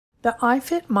The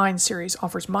iFit Mind series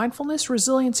offers mindfulness,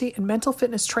 resiliency, and mental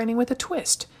fitness training with a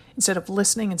twist. Instead of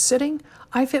listening and sitting,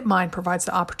 iFit Mind provides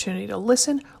the opportunity to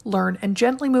listen, learn, and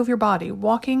gently move your body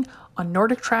walking on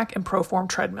Nordic Track and Proform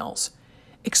treadmills.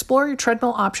 Explore your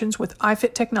treadmill options with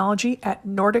iFit technology at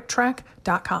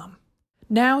nordictrack.com.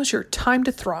 Now is your time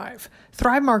to thrive.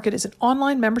 Thrive Market is an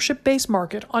online membership-based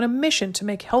market on a mission to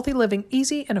make healthy living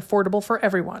easy and affordable for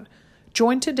everyone.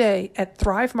 Join today at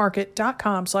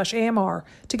thrivemarket.com/AMR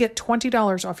to get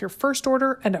 $20 off your first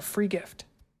order and a free gift.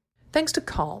 Thanks to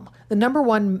Calm, the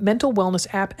 #1 mental wellness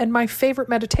app and my favorite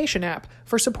meditation app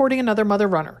for supporting another mother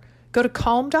runner. Go to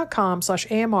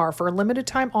calm.com/AMR for a limited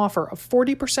time offer of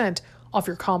 40% off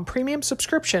your Calm premium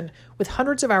subscription with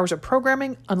hundreds of hours of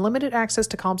programming, unlimited access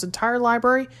to Calm's entire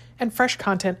library, and fresh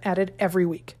content added every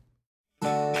week.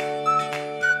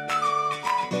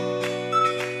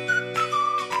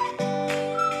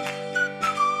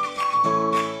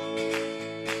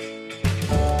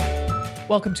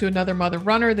 Welcome to another Mother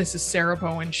Runner. This is Sarah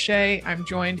Bowen Shea. I'm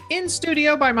joined in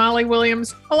studio by Molly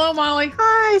Williams. Hello, Molly.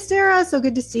 Hi, Sarah. So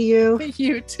good to see you.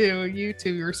 You too. You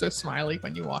too. You were so smiley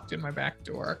when you walked in my back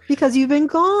door. Because you've been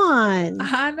gone.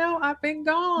 I know. I've been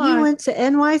gone. You went to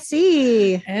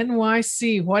NYC.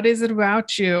 NYC. What is it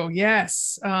about you?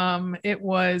 Yes. It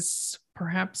was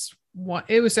definitely one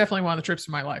of the trips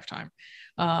of my lifetime.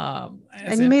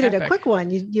 And you made it a quick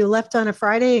one. You left on a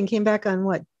Friday and came back on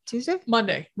what? Tuesday?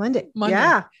 Monday.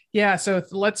 Yeah. So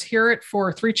let's hear it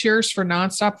for 3 cheers for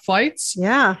nonstop flights.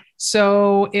 Yeah.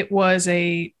 So it was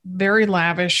a very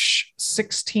lavish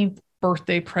 16th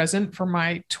birthday present for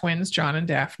my twins, John and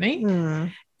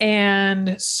Daphne.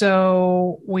 And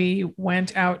so we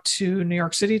went out to New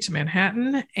York City, to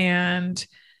Manhattan, and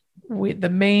the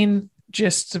main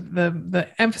gist of the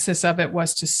emphasis of it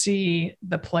was to see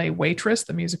the play Waitress,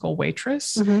 the musical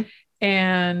Waitress. Mm-hmm.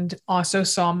 And also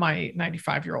saw my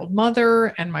 95-year-old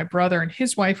mother and my brother and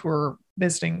his wife who were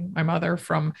visiting my mother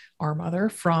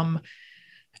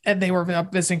and they were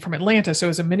visiting from Atlanta. So it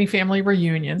was a mini family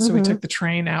reunion. So we took the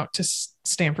train out to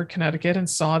Stamford, Connecticut and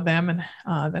saw them, and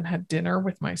then had dinner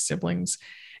with my siblings.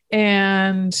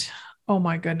 And oh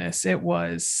my goodness, it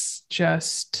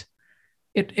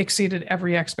exceeded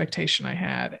every expectation I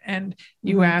had. And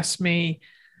you asked me,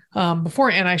 before,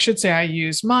 and I should say I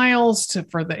used miles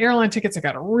for the airline tickets. I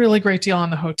got a really great deal on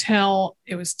the hotel.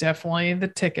 It was definitely the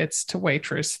tickets to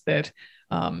Waitress that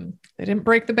they didn't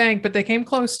break the bank, but they came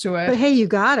close to it. But hey, you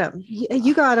got them.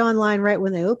 You got online right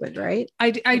when they opened, right?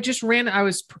 I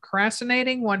was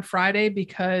procrastinating one Friday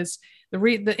because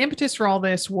the impetus for all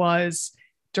this was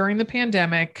during the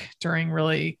pandemic,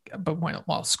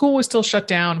 while school was still shut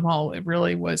down, while it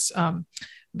really was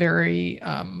very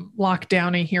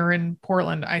lockdowny here in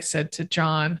Portland, I said to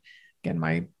John, again,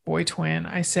 my boy twin,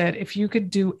 I said, if you could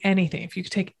do anything, if you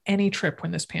could take any trip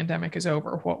when this pandemic is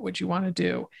over, what would you want to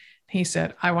do? He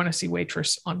said, I want to see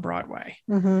Waitress on Broadway.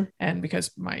 And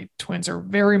because my twins are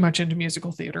very much into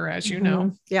musical theater, as you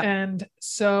know. Yeah. And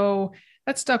so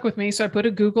that stuck with me. So I put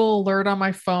a Google alert on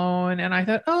my phone and I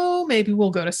thought, oh, maybe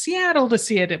we'll go to Seattle to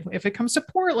see it. If it comes to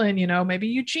Portland, maybe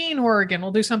Eugene, Oregon,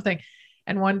 we'll do something.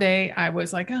 And one day I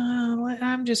was like, oh,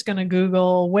 I'm just going to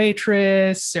Google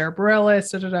Waitress, Sarah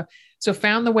Bareilles, So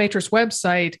found the Waitress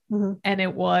website, and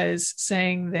it was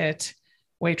saying that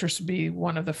Waitress would be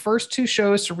one of the first 2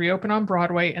 shows to reopen on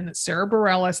Broadway, and that Sarah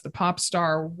Bareilles, the pop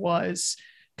star, was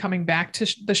coming back to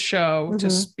the show to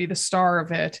be the star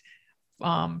of it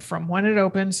from when it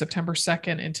opened, September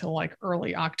 2nd, until like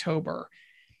early October.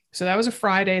 So that was a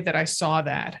Friday that I saw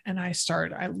that. And I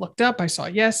looked up, I saw,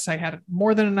 yes, I had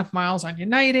more than enough miles on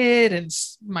United, and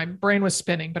my brain was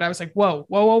spinning, but I was like, whoa.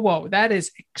 That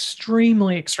is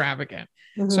extremely extravagant.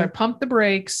 So I pumped the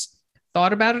brakes,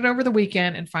 thought about it over the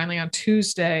weekend. And finally on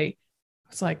Tuesday, I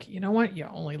was like, you know what? You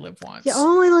only live once. You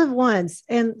only live once.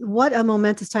 And what a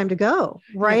momentous time to go,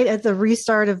 right? At the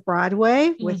restart of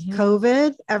Broadway with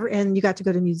COVID, and you got to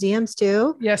go to museums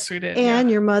too. Yes, we did. And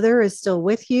your mother is still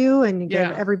with you, and you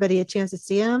gave everybody a chance to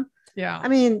see him. Yeah. I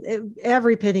mean,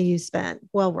 every penny you spent,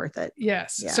 well worth it.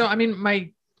 Yes. Yeah. So, I mean,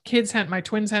 my twins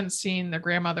hadn't seen their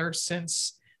grandmother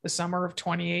since the summer of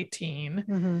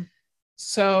 2018.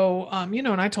 So,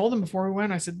 and I told them before we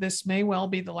went, I said, this may well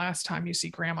be the last time you see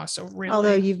grandma. So really,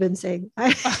 although you've been saying,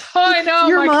 I know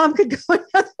your mom could go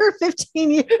another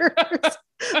 15 years,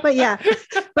 but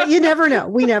you never know.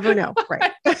 We never know.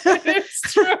 Right. It's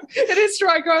true. It is true.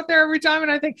 I go out there every time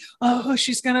and I think, oh,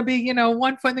 she's going to be,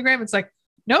 1 foot in the grave. It's like,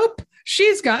 nope.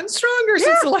 She's gotten stronger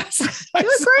since the last time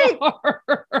I saw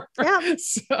her. Yeah.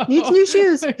 So, needs new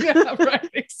shoes. Yeah, right.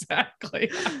 Exactly.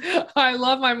 I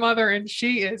love my mother and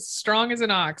she is strong as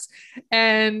an ox.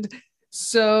 And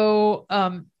So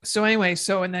anyway,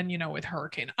 and then, with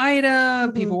Hurricane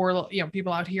Ida, people were,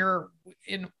 people out here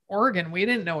in Oregon, we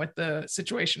didn't know what the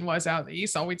situation was out in the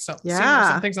East. All we'd seen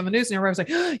some things on the news, and everybody was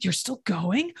like, oh, you're still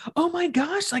going? Oh my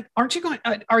gosh. Like, aren't you going?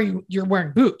 You're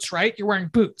wearing boots, right? You're wearing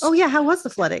boots. Oh yeah. How was the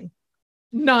flooding?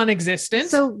 Non-existent.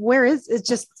 So where is it?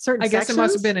 Just certain guess sections? It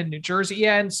must have been in New Jersey.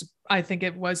 Yeah. And I think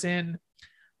it was I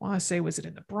want to say, was it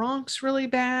in the Bronx really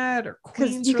bad, or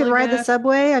Queens? Because you could ride the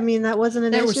subway. I mean, that wasn't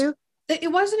an issue.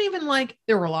 It wasn't even like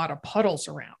there were a lot of puddles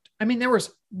around. I mean, there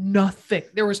was nothing.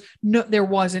 It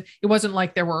wasn't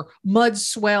like there were mud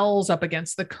swells up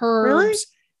against the curbs.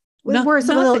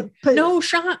 Really?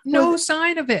 No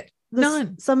sign of it.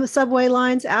 None. Some subway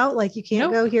lines out, like you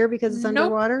can't go here because it's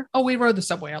underwater. Oh, we rode the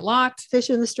subway a lot. Fish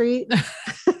in the street.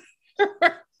 Fish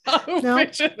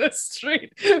in the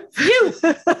street. Phew.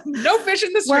 No fish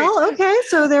in the street. Well, okay,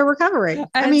 so they're recovering.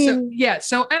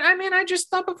 I just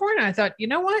thought before, and I thought, you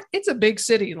know what? It's a big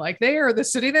city. Like, they are the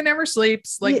city that never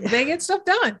sleeps. Like, they get stuff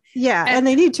done. Yeah, and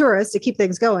they need tourists to keep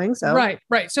things going. So right.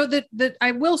 So that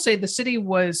I will say the city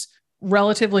was,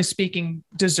 relatively speaking,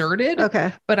 deserted.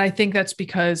 Okay. But I think that's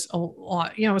because a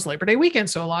lot, it was Labor Day weekend.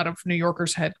 So a lot of New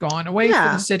Yorkers had gone away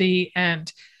from the city.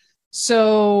 And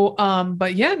so,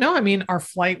 our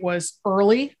flight was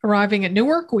early, arriving at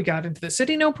Newark. We got into the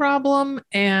city, no problem.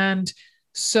 And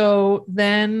so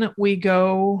then we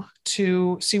go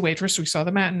to see Waitress. We saw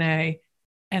the matinee.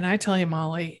 And I tell you,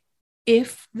 Molly,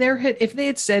 if they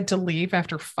had said to leave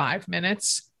after 5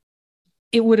 minutes,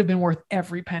 it would have been worth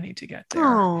every penny to get there.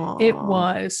 Aww. It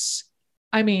was,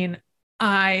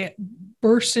 I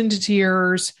burst into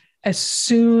tears as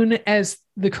soon as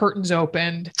the curtains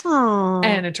opened. Aww.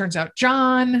 And it turns out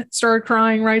John started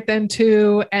crying right then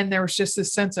too. And there was just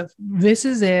this sense of, this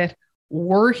is it.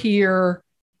 We're here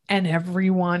and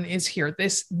everyone is here.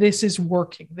 This is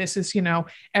working. This is,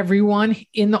 everyone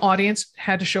in the audience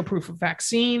had to show proof of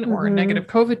vaccine or a negative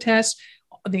COVID test.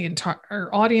 The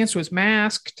entire audience was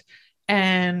masked.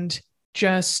 And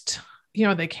just,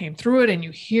 they came through it, and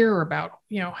you hear about,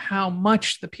 how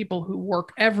much the people who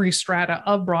work every strata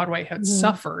of Broadway had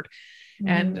suffered.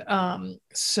 And I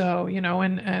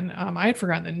had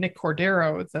forgotten that Nick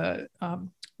Cordero, the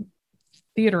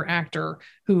theater actor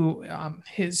who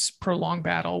his prolonged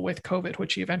battle with COVID,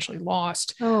 which he eventually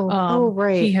lost.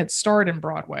 Right. He had starred in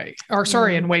Broadway,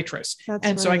 in Waitress.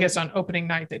 That's so I guess on opening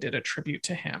night, they did a tribute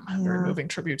to him, a very moving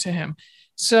tribute to him.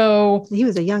 So he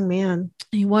was a young man.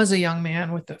 He was a young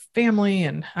man with a family.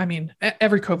 And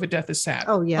every COVID death is sad.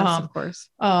 Oh, yes, of course.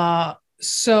 But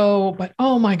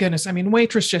oh my goodness,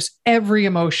 Waitress, just every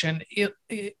emotion.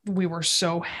 There's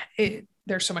so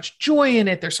much joy in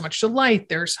it. There's so much delight.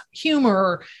 There's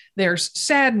humor. There's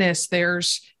sadness.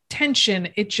 There's tension.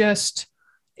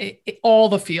 All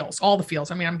the feels.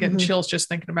 I'm getting chills just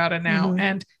thinking about it now.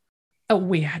 And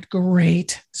we had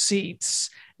great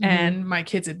seats. And my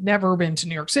kids had never been to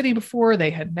New York City before.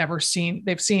 They've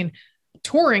seen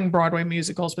touring Broadway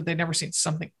musicals, but they'd never seen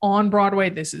something on Broadway.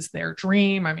 This is their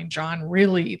dream. John,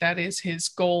 really, that is his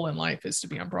goal in life, is to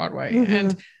be on Broadway.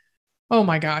 And oh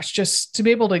my gosh, just to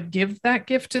be able to give that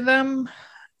gift to them,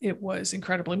 it was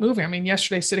incredibly moving.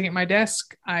 Yesterday, sitting at my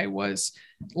desk, I was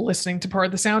listening to part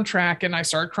of the soundtrack and I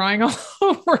started crying all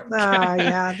over again.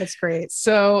 Yeah, that's great.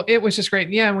 So it was just great.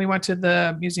 Yeah. And we went to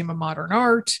the Museum of Modern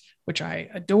Art, which I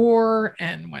adore,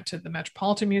 and went to the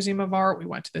Metropolitan Museum of Art. We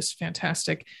went to this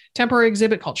fantastic temporary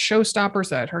exhibit called Showstoppers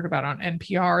that I'd heard about on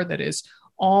NPR. That is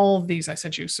all of these. I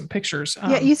sent you some pictures.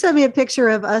 You sent me a picture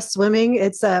of us swimming.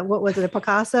 It's what was it, a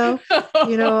Picasso?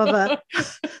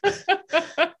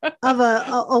 Of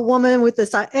a woman with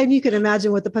this, and you can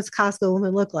imagine what the Picasso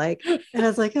woman looked like. And I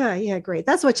was like, oh yeah, great.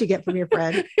 That's what you get from your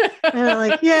friend. And I'm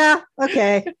like, yeah,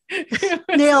 okay,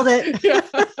 nailed it.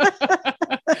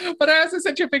 But I also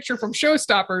sent you a picture from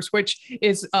Showstoppers, which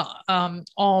is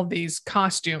all these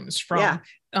costumes from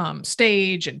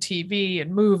stage and TV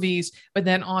and movies, but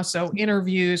then also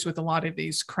interviews with a lot of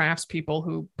these craftspeople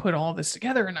who put all this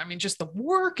together. And just the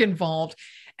work involved.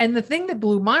 And the thing that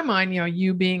blew my mind,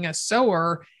 you being a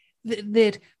sewer,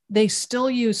 that they still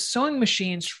use sewing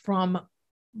machines from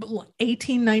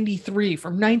 1893,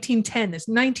 from 1910, this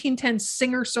 1910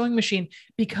 Singer sewing machine,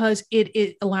 because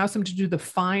it allows them to do the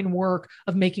fine work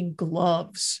of making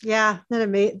gloves. Yeah,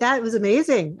 that was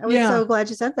amazing. I was so glad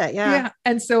you sent that. Yeah.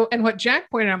 And what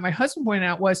Jack pointed out, my husband pointed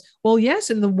out, was, well,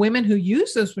 yes, and the women who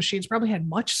use those machines probably had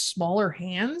much smaller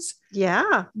hands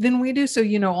than we do. So,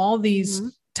 all these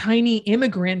tiny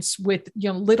immigrants with,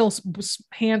 little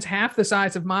hands half the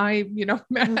size of my,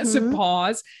 massive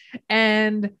paws.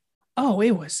 And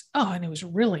it was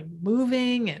really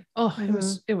moving, and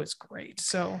it was great.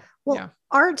 So, Well, Yeah.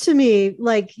 art to me,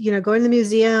 like, going to the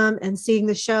museum and seeing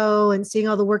the show and seeing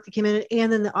all the work that came in,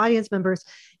 and then the audience members,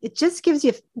 it just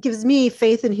gives me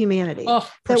faith in humanity. Oh,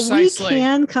 that precisely. we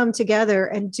can come together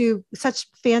and do such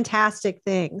fantastic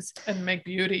things and make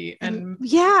beauty and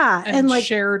like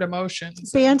shared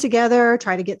emotions. Band together,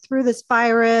 try to get through this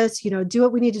virus, do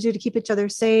what we need to do to keep each other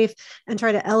safe and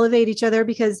try to elevate each other,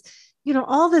 because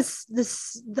all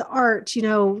the art,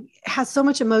 has so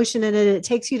much emotion in it. It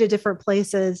takes you to different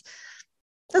places.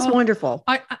 That's wonderful.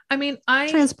 I mean,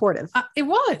 transportive. It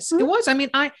was. I mean,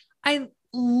 I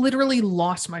literally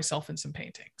lost myself in some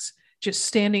paintings, just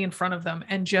standing in front of them,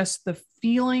 and just the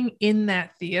feeling in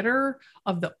that theater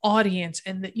of the audience,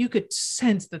 and that you could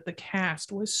sense that the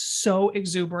cast was so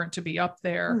exuberant to be up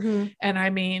there. Mm-hmm. And I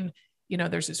mean,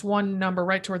 there's this one number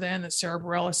right toward the end that Sarah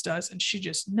Bareilles does, and she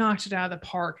just knocked it out of the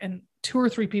park. And 2 or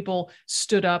 3 people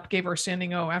stood up, gave her a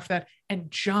standing O after that.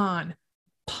 And John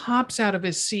pops out of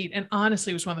his seat, and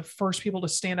honestly was one of the first people to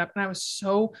stand up. And I was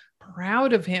so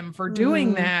proud of him for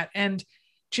doing that. And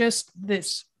just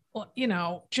this,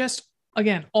 just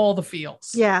again, all the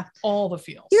feels. Yeah. All the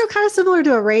feels. Kind of similar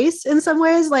to a race in some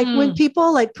ways, like when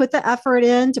people like put the effort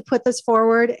in to put this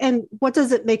forward, and what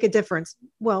does it make a difference?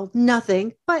 Well,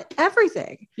 nothing, but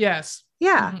everything. Yes.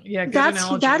 Yeah. Mm-hmm. Yeah.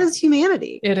 That is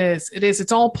humanity. It is.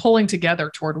 It's all pulling together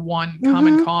toward one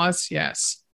common cause.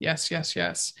 Yes. Yes. Yes.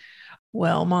 Yes.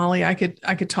 Well, Molly, I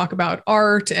could talk about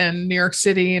art and New York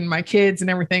City and my kids and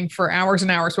everything for hours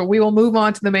and hours, but we will move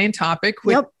on to the main topic,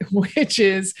 which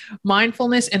is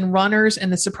mindfulness and runners, and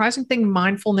the surprising thing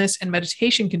mindfulness and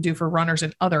meditation can do for runners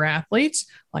and other athletes,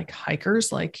 like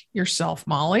hikers, like yourself,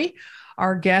 Molly.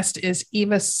 Our guest is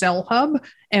Eva Selhub,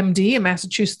 MD, a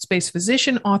Massachusetts-based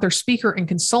physician, author, speaker, and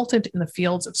consultant in the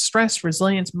fields of stress,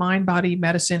 resilience, mind-body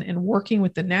medicine, and working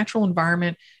with the natural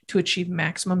environment to achieve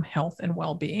maximum health and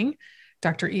well-being.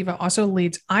 Dr. Eva also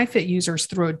leads iFit users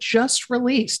through a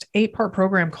just-released 8-part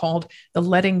program called the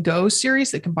Letting Go series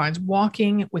that combines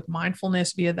walking with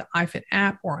mindfulness via the iFit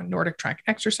app or on Nordic Track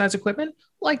exercise equipment,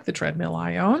 like the treadmill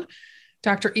I own.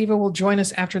 Dr. Eva will join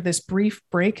us after this brief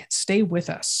break. Stay with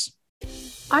us.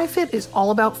 iFit is all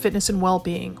about fitness and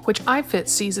well-being, which iFit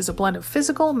sees as a blend of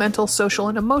physical, mental, social,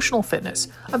 and emotional fitness,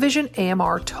 a vision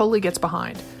AMR totally gets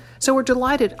behind. So we're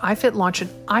delighted iFit launched an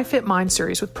iFit Mind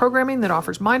series with programming that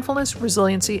offers mindfulness,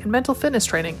 resiliency, and mental fitness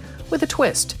training with a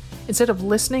twist. Instead of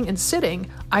listening and sitting,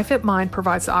 iFit Mind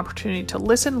provides the opportunity to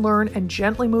listen, learn, and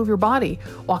gently move your body,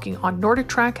 walking on Nordic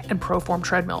Track and Proform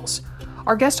treadmills.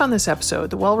 Our guest on this episode,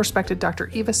 the well-respected Dr.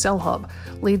 Eva Selhub,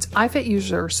 leads iFit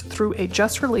users through a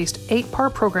just-released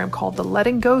 8-part program called the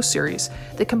Letting Go series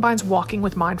that combines walking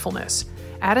with mindfulness.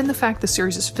 Add in the fact the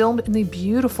series is filmed in the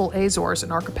beautiful Azores,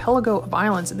 an archipelago of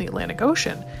islands in the Atlantic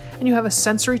Ocean, and you have a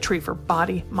sensory treat for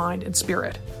body, mind, and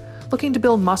spirit. Looking to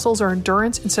build muscles or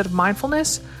endurance instead of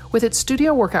mindfulness? With its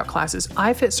studio workout classes,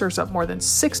 iFit serves up more than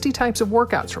 60 types of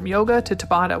workouts from yoga to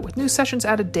Tabata, with new sessions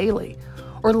added daily.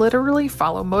 Or literally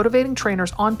follow motivating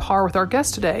trainers on par with our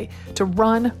guest today to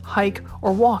run, hike,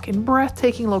 or walk in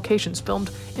breathtaking locations filmed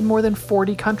in more than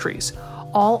 40 countries,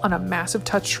 all on a massive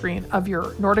touchscreen of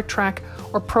your Nordic Track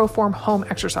or Proform home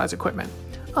exercise equipment.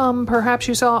 Perhaps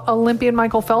you saw Olympian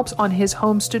Michael Phelps on his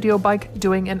home studio bike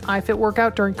doing an iFit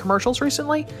workout during commercials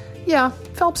recently? Yeah,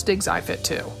 Phelps digs iFit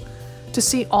too. To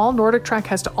see all Nordic Track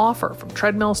has to offer, from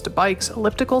treadmills to bikes,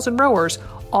 ellipticals, and rowers,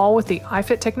 all with the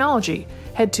iFit technology,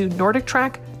 head to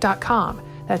nordictrack.com.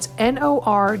 That's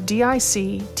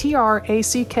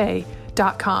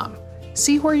NORDICTRACK.com.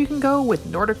 See where you can go with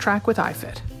Nordic Track with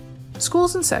iFit.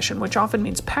 School's in session, which often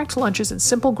means packed lunches and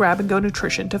simple grab-and-go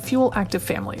nutrition to fuel active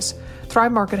families.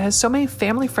 Thrive Market has so many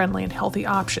family-friendly and healthy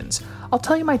options. I'll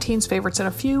tell you my teens' favorites in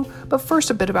a few, but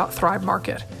first a bit about Thrive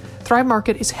Market. Thrive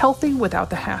Market is healthy without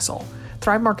the hassle.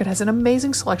 Thrive Market has an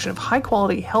amazing selection of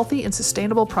high-quality, healthy, and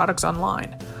sustainable products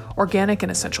online. Organic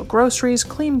and essential groceries,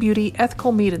 clean beauty,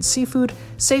 ethical meat and seafood,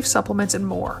 safe supplements, and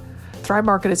more. Thrive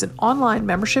Market is an online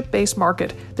membership-based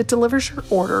market that delivers your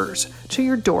orders to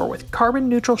your door with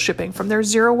carbon-neutral shipping from their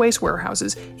zero-waste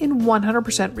warehouses in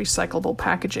 100% recyclable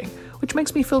packaging, which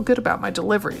makes me feel good about my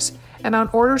deliveries. And on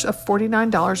orders of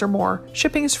 $49 or more,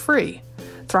 shipping is free.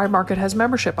 Thrive Market has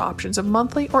membership options of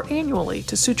monthly or annually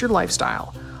to suit your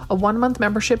lifestyle. A 1-month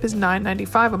membership is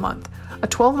 $9.95 a month. A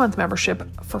 12-month membership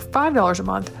for $5 a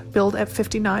month, billed at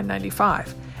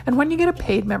 $59.95. And when you get a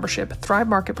paid membership, Thrive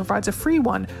Market provides a free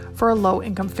one for a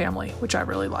low-income family, which I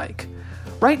really like.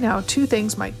 Right now, 2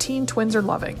 things my teen twins are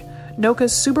loving.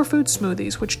 Noka's superfood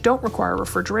smoothies, which don't require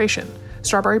refrigeration.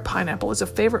 Strawberry pineapple is a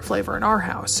favorite flavor in our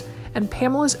house. And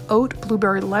Pamela's oat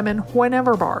blueberry lemon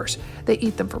whenever bars. They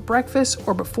eat them for breakfast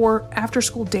or before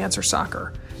after-school dance or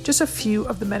soccer. just a few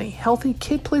of the many healthy,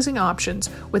 kid-pleasing options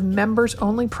with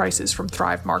members-only prices from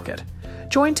Thrive Market.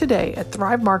 Join today at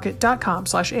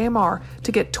thrivemarket.com/AMR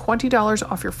to get $20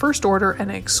 off your first order and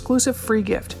an exclusive free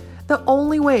gift. The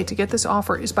only way to get this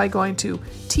offer is by going to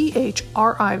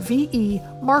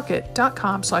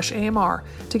thrivemarket.com/AMR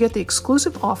to get the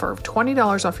exclusive offer of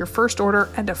 $20 off your first order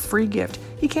and a free gift.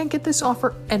 You can't get this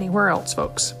offer anywhere else,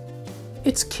 folks.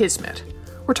 It's Kismet.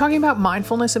 We're talking about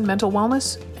mindfulness and mental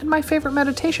wellness, and my favorite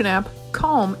meditation app,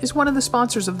 Calm, is one of the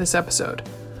sponsors of this episode.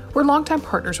 We're longtime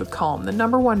partners with Calm, the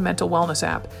 #1 mental wellness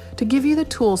app, to give you the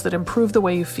tools that improve the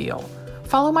way you feel.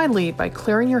 Follow my lead by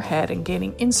clearing your head and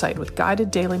gaining insight with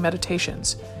guided daily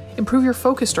meditations. Improve your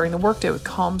focus during the workday with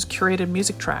Calm's curated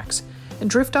music tracks, and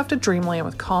drift off to dreamland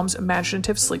with Calm's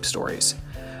imaginative sleep stories.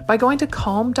 By going to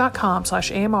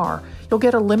calm.com/AMR, you'll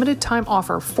get a limited time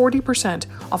offer of 40%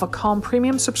 off a Calm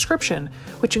premium subscription,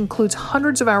 which includes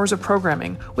hundreds of hours of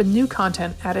programming with new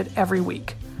content added every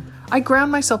week. I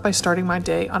ground myself by starting my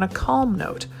day on a calm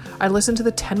note. I listen to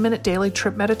the 10-minute daily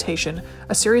trip meditation,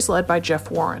 a series led by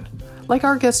Jeff Warren. Like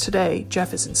our guest today,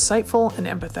 Jeff is insightful and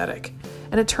empathetic,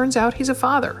 and it turns out he's a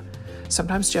father.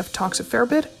 Sometimes Jeff talks a fair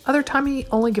bit, other time he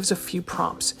only gives a few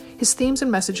prompts. His themes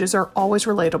and messages are always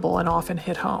relatable and often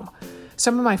hit home.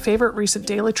 Some of my favorite recent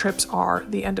daily trips are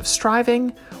The End of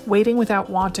Striving, Waiting Without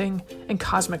Wanting, and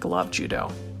Cosmic Love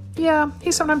Judo. Yeah,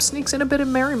 he sometimes sneaks in a bit of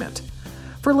merriment.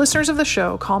 For listeners of the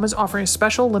show, Calm is offering a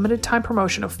special limited time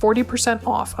promotion of 40%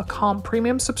 off a Calm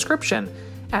premium subscription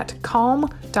at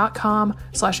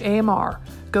calm.com/AMR.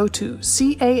 Go to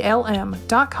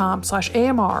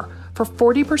calm.com/AMR for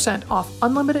 40% off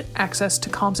unlimited access to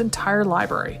Calm's entire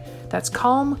library. That's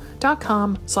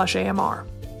calm.com/AMR.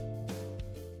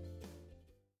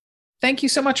 Thank you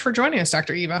so much for joining us,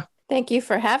 Dr. Eva. Thank you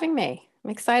for having me. I'm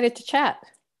excited to chat.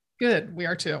 Good. We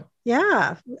are too.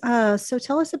 Yeah. So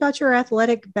tell us about your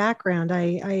athletic background.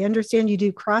 I understand you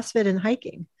do CrossFit and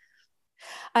hiking.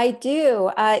 I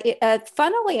do.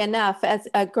 Funnily enough, as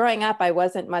growing up, I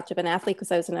wasn't much of an athlete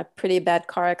because I was in a pretty bad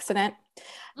car accident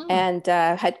and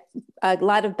had a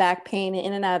lot of back pain,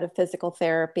 in and out of physical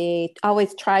therapy.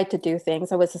 Always tried to do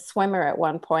things. I was a swimmer at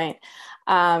one point.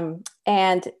 And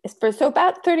for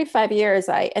about 35 years,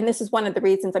 and this is one of the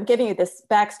reasons I'm giving you this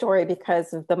backstory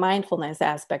because of the mindfulness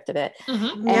aspect of it,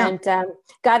 and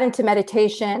got into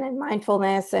meditation and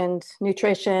mindfulness and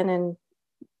nutrition and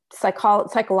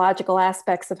psychological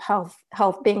aspects of health,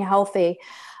 being healthy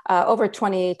over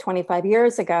 25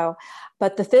 years ago.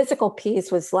 But the physical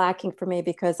piece was lacking for me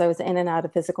because I was in and out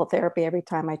of physical therapy every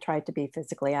time I tried to be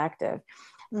physically active.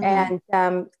 And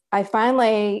I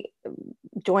finally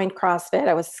joined CrossFit.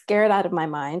 I was scared out of my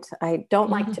mind. I don't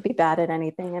like to be bad at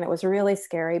anything. And it was really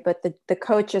scary. But the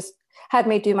coach just had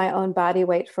me do my own body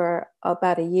weight for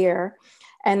about a year.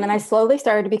 And then I slowly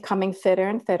started becoming fitter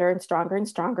and fitter and stronger and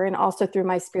stronger. And also through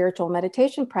my spiritual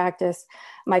meditation practice,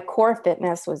 my core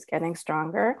fitness was getting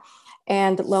stronger.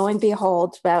 And lo and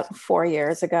behold, about 4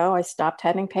 years ago, I stopped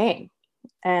having pain.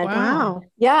 And wow.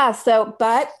 Yeah. So,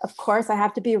 but of course I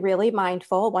have to be really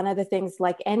mindful. One of the things,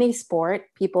 like any sport,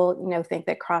 people, think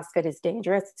that CrossFit is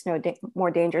dangerous. It's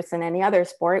more dangerous than any other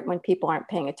sport when people aren't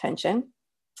paying attention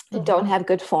and don't have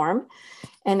good form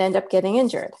and end up getting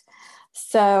injured.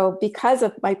 So because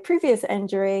of my previous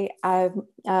injury, I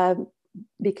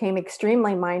became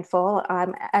extremely mindful.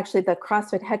 Actually, the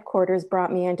CrossFit headquarters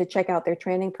brought me in to check out their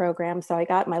training program. So I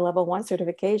got my level 1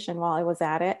 certification while I was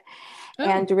at it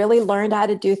and really learned how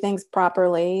to do things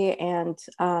properly. And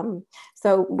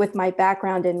so with my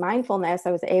background in mindfulness,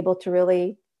 I was able to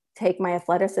really take my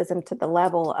athleticism to the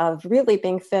level of really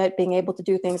being fit, being able to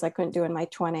do things I couldn't do in my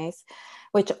 20s,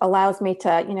 which allows me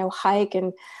to, hike.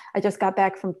 And I just got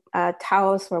back from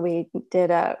Taos where we did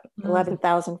a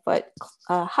 11,000 foot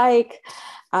hike.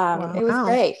 Wow. It was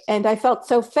great. And I felt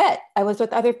so fit. I was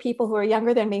with other people who were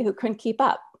younger than me who couldn't keep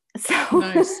up. So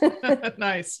nice.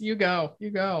 Nice. You go.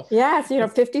 Yeah. So,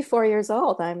 54 years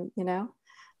old. I'm,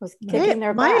 was kicking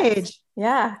their my butts. age.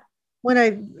 Yeah. When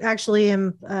I actually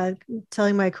am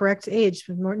telling my correct age,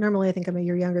 normally I think I'm a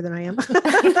year younger than I am.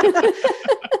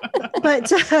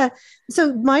 But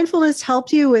so mindfulness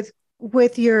helped you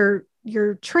with your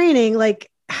training, like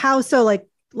how so?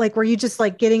 Like were you just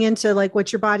like getting into like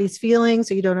what your body's feeling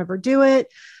so you don't overdo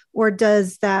it, or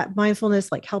does that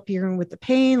mindfulness like help you with the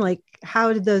pain? Like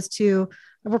how did those two?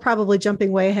 We're probably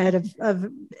jumping way ahead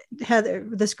of Heather,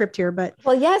 the script here, but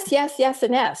well, yes,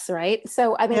 and yes, right?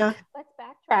 So I mean, let's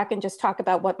backtrack and just talk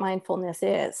about what mindfulness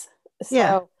is.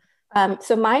 So,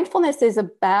 so mindfulness is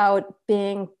about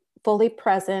being fully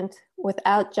present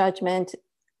without judgment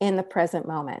in the present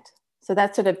moment. So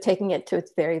that's sort of taking it to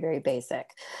its very, very basic.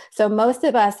 So most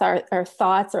of us, our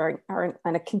thoughts are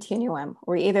on a continuum.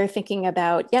 We're either thinking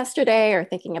about yesterday or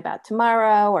thinking about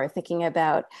tomorrow or thinking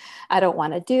about, I don't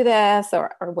want to do this,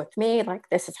 or with me, like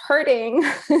this is hurting,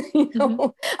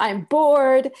 I'm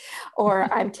bored,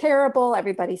 or I'm terrible,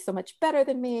 everybody's so much better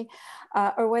than me,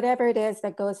 or whatever it is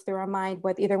that goes through our mind,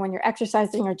 with either when you're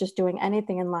exercising or just doing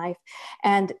anything in life.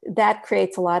 And that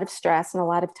creates a lot of stress and a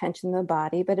lot of tension in the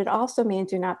body, but it also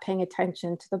means you're not paying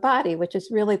attention to the body, which is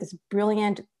really this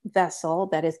brilliant vessel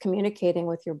that is communicating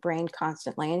with your brain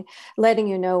constantly and letting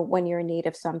you know when you're in need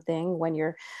of something,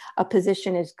 when a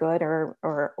position is good or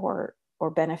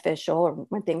beneficial, or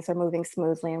when things are moving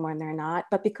smoothly and when they're not.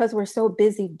 But because we're so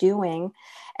busy doing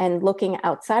and looking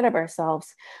outside of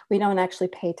ourselves, we don't actually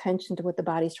pay attention to what the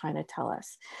body's trying to tell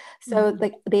us. So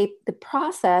the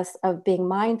process of being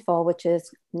mindful, which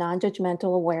is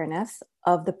non-judgmental awareness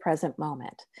of the present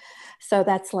moment. So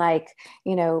that's like,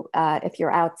 if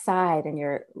you're outside and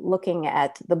you're looking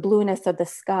at the blueness of the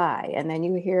sky, and then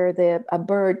you hear a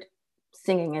bird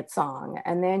singing its song,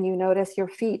 and then you notice your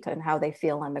feet and how they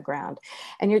feel on the ground,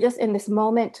 and you're just in this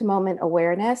moment to moment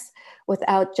awareness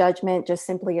without judgment, just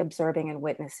simply observing and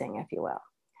witnessing, if you will.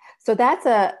 So that's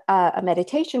a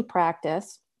meditation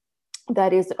practice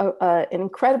that is an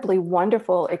incredibly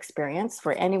wonderful experience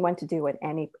for anyone to do at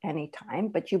any time,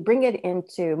 but you bring it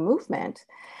into movement,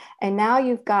 and now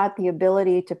you've got the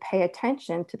ability to pay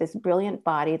attention to this brilliant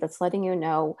body that's letting you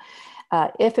know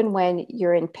if and when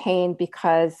you're in pain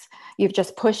because you're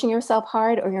just pushing yourself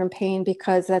hard, or you're in pain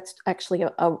because that's actually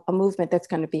a movement that's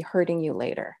going to be hurting you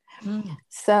later.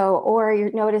 So, or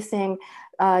you're noticing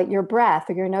your breath,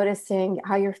 or you're noticing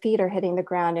how your feet are hitting the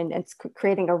ground, and it's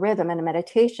creating a rhythm and a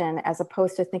meditation, as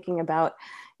opposed to thinking about,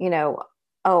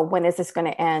 oh, when is this going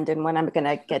to end and when I'm going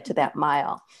to get to that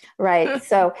mile, right?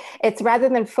 So it's rather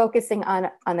than focusing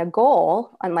on a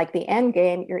goal, on like the end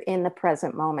game, you're in the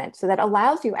present moment. So that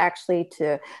allows you actually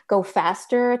to go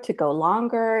faster, to go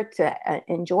longer, to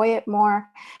enjoy it more,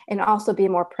 and also be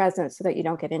more present so that you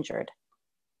don't get injured.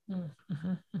 All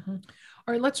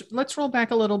right, let's roll back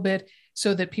a little bit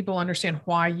so that people understand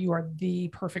why you are the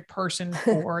perfect person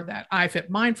for that iFit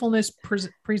mindfulness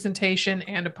presentation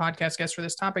and a podcast guest for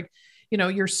this topic.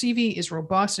 Your CV is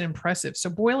robust and impressive. So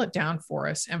boil it down for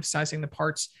us, emphasizing the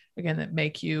parts again that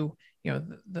make you,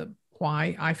 the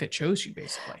why iFit chose you,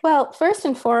 basically. Well, first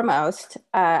and foremost,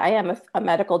 I am a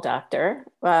medical doctor,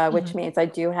 which means I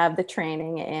do have the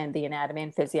training in the anatomy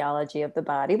and physiology of the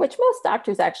body, which most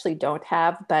doctors actually don't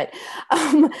have. But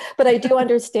I do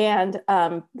understand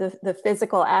the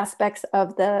physical aspects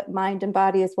of the mind and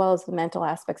body, as well as the mental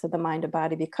aspects of the mind and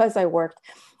body, because I worked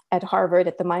at Harvard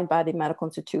at the Mind Body Medical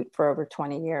Institute for over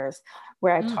 20 years,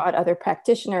 where I taught other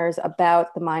practitioners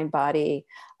about the mind body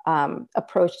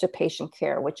approach to patient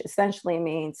care, which essentially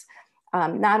means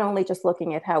not only just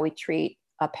looking at how we treat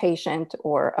a patient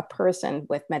or a person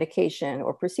with medication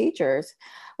or procedures,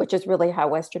 which is really how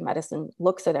Western medicine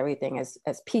looks at everything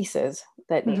as pieces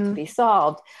that need to be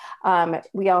solved.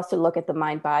 We also look at the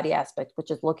mind-body aspect,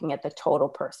 which is looking at the total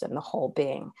person, the whole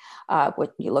being.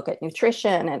 You look at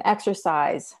nutrition and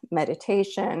exercise,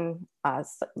 meditation,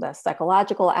 the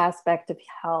psychological aspect of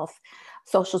health,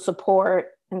 social support,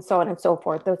 and so on and so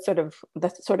forth. That's sort of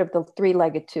the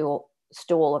three-legged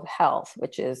stool of health,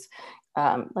 which is,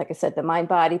 like I said, the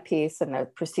mind-body piece and the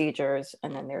procedures,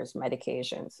 and then there's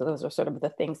medication. So those are sort of the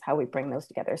things, how we bring those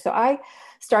together. So I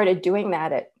started doing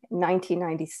that at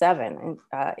 1997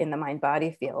 in the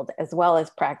mind-body field, as well as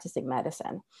practicing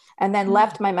medicine, and then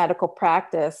left my medical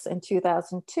practice in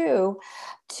 2002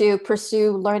 to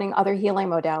pursue learning other healing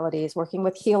modalities, working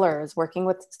with healers, working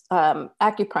with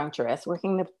acupuncturists,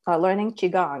 learning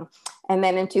Qigong. And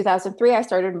then in 2003, I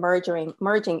started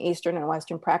merging Eastern and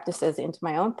Western practices into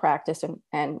my own practice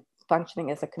and functioning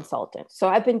as a consultant. So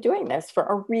I've been doing this for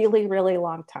a really, really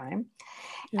long time.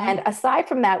 Yeah. And aside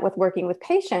from that, with working with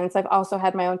patients, I've also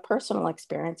had my own personal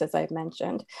experience, as I've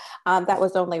mentioned. That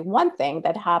was only one thing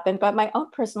that happened, but my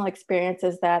own personal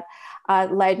experiences that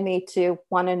led me to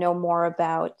want to know more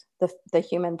about the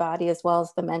human body, as well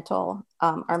as our mental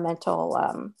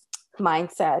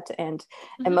mindset and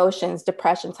emotions,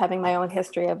 depressions, having my own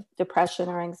history of depression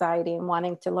or anxiety, and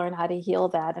wanting to learn how to heal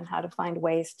that and how to find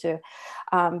ways to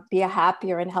be a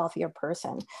happier and healthier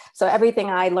person. So everything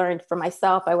I learned for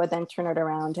myself, I would then turn it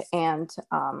around and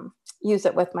use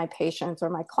it with my patients or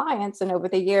my clients. And over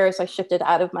the years, I shifted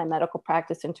out of my medical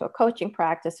practice into a coaching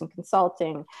practice and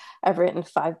consulting. I've written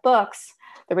 5 books.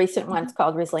 The recent one's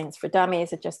called Resilience for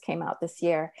Dummies. It just came out this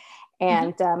year.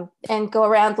 And go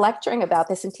around lecturing about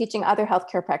this and teaching other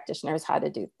healthcare practitioners how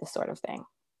to do this sort of thing.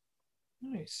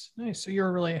 Nice. Nice. So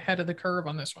you're really ahead of the curve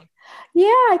on this one. Yeah,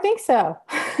 I think so.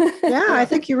 Yeah, I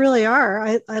think you really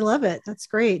are. I love it. That's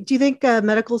great. Do you think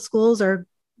medical schools are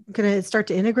going to start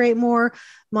to integrate more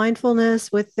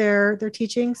mindfulness with their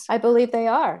teachings? I believe they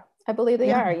are. I believe they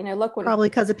Yeah. are. You know, look what. Probably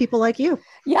because of people like you.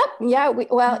 Yep. Yeah.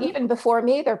 Well, Mhm. even before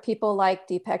me, there are people like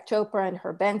Deepak Chopra and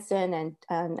Herb Benson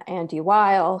and Andy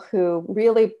Weil who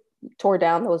really tore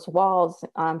down those walls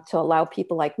to allow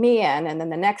people like me in. And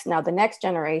then the next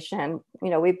generation,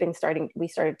 you know, we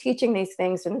started teaching these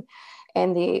things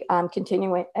and the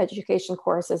continuing education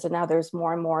courses, and now there's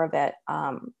more and more of it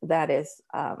that is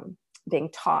being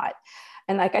taught.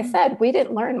 And like I said, we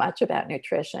didn't learn much about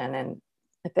nutrition and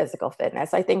physical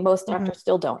fitness. I think most doctors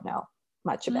still don't know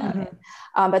much about it,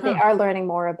 but they are learning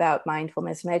more about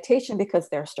mindfulness meditation because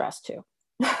they're stressed too.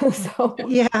 So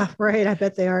yeah, right. I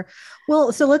bet they are.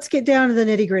 Well, so let's get down to the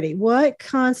nitty gritty. What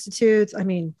constitutes, I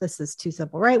mean, this is too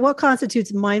simple, right? What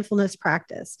constitutes mindfulness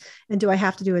practice? And do I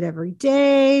have to do it every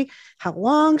day? How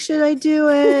long should I do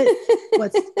it?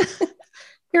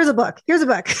 Here's a book.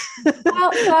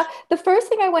 well, the first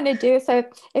thing I want to do, so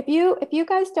if you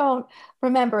guys don't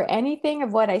remember anything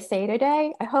of what I say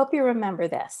today, I hope you remember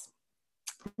this.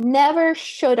 Never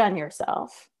should on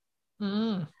yourself.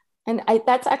 And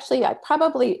that's actually,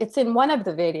 it's in one of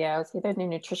the videos, either the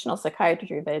nutritional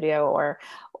psychiatry video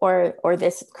or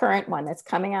this current one that's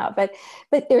coming out. But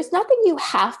there's nothing you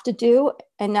have to do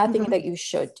and nothing that you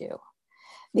should do.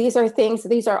 These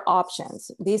are options.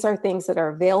 These are things that are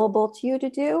available to you to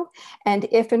do. And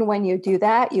if and when you do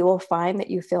that, you will find that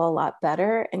you feel a lot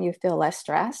better and you feel less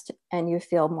stressed and you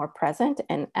feel more present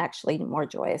and actually more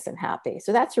joyous and happy.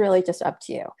 So that's really just up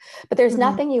to you. But there's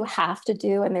nothing you have to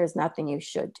do and there's nothing you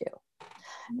should do.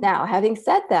 Now, having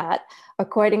said that,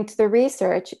 according to the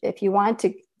research, if you want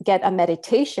to get a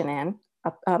meditation in,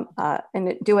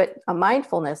 and do it a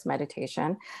mindfulness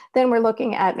meditation, then we're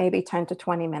looking at maybe 10 to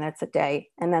 20 minutes a day.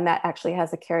 And then that actually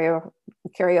has a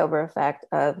carryover effect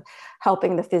of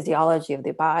helping the physiology of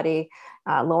the body,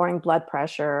 lowering blood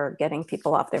pressure, getting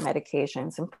people off their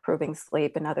medications, improving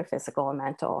sleep and other physical and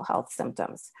mental health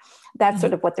symptoms. That's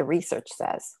sort of what the research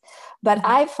says. But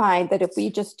I find that if we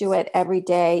just do it every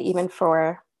day, even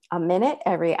for a minute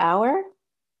every hour,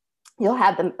 you'll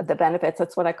have the benefits.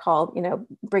 That's what I call,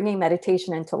 bringing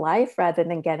meditation into life rather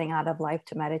than getting out of life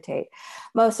to meditate.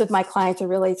 Most of my clients are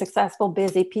really successful,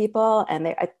 busy people.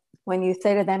 And when you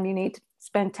say to them, you need to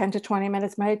spend 10 to 20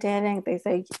 minutes meditating, they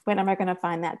say, when am I going to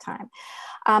find that time?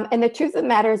 And the truth of the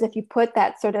matter is, if you put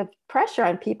that sort of pressure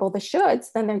on people, the shoulds,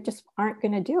 then they just aren't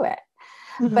going to do it.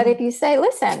 But if you say,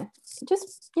 listen,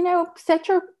 just, set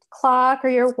your clock or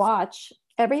your watch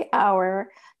every hour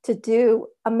to do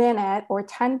a minute or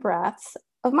 10 breaths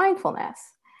of mindfulness.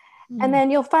 And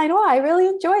then you'll find, I really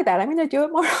enjoy that. I'm going to do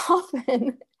it more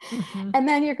often. And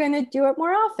then you're going to do it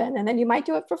more often. And then you might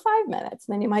do it for 5 minutes.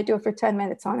 And then you might do it for 10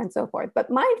 minutes, on and so forth. But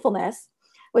mindfulness,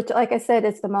 which, like I said,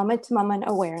 is the moment-to-moment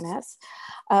awareness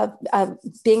of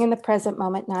being in the present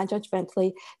moment,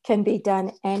 non-judgmentally, can be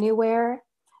done anywhere,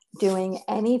 doing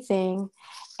anything.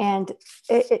 And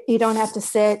you don't have to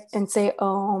sit and say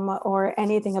Om or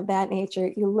anything of that nature.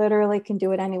 You literally can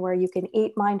do it anywhere. You can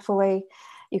eat mindfully.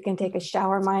 You can take a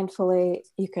shower mindfully.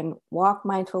 You can walk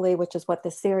mindfully, which is what the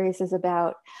series is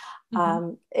about.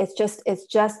 It's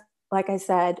just, like I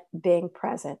said, being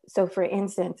present. So for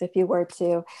instance, if you were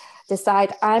to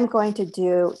decide, I'm going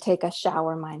to take a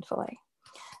shower mindfully.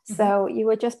 So you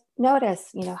would just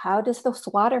notice, how does this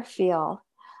water feel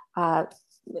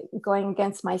going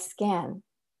against my skin?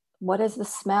 What is the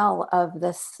smell of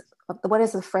this? What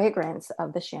is the fragrance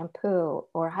of the shampoo?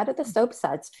 Or how do the soap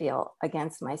suds feel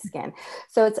against my skin?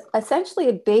 So it's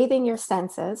essentially bathing your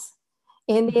senses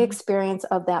in the experience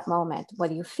of that moment. What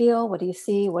do you feel? What do you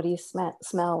see? What do you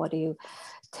smell? What do you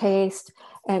taste?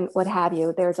 And what have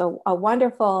you? There's a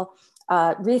wonderful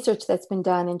research that's been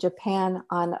done in Japan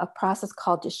on a process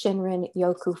called Shinrin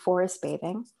Yoku forest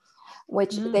bathing,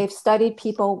 which they've studied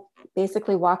people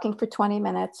basically walking for 20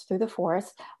 minutes through the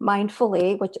forest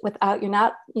mindfully, which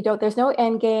there's no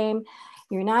end game.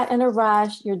 You're not in a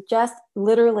rush. You're just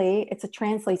literally, it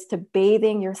translates to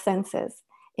bathing your senses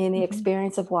in the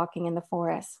experience of walking in the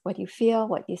forest. What you feel,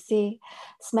 what you see,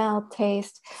 smell,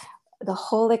 taste, the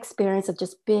whole experience of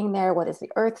just being there. What does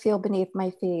the earth feel beneath my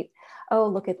feet? Oh,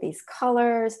 look at these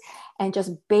colors, and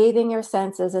just bathing your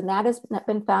senses. And that has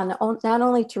been found not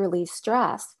only to release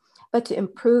stress, but to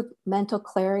improve mental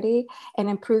clarity and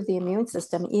improve the immune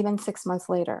system, even 6 months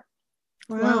later.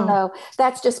 Wow. So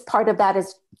that's just part of that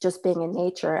is just being in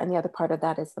nature. And the other part of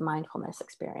that is the mindfulness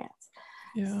experience.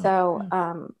 Yeah. So,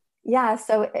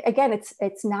 so again,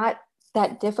 it's not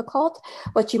that difficult.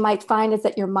 What you might find is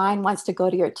that your mind wants to go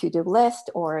to your to-do list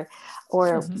or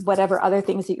whatever other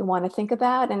things that you want to think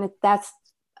about. And that's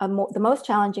the most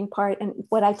challenging part. And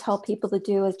what I tell people to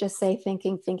do is just say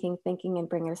thinking, thinking, thinking, and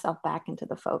bring yourself back into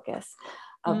the focus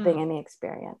of being in the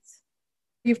experience.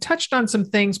 You've touched on some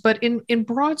things, but in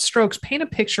broad strokes, paint a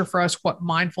picture for us what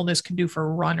mindfulness can do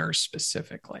for runners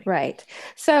specifically. Right.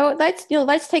 So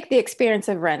let's take the experience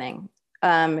of running.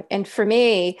 And for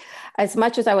me, as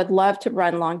much as I would love to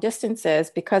run long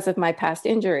distances because of my past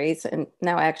injuries, and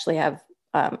now I actually have,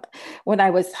 when I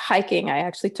was hiking, I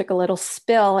actually took a little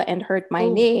spill and hurt my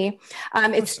knee.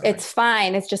 It's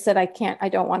fine. It's just that I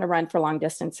don't want to run for long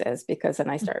distances because then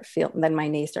then my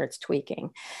knee starts tweaking.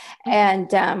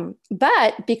 And,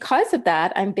 but because of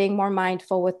that, I'm being more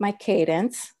mindful with my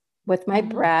cadence, with my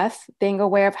breath, being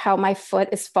aware of how my foot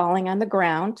is falling on the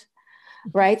ground.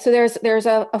 Right. So there's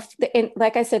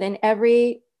like I said, in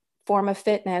every form of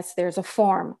fitness, there's a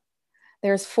form.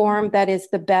 There's form that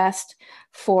is the best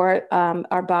for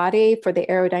our body, for the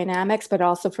aerodynamics, but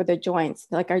also for the joints.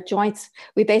 Like our joints,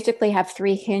 we basically have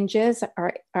 3 hinges,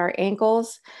 our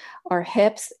ankles, our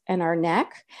hips, and our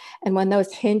neck. And when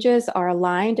those hinges are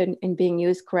aligned and being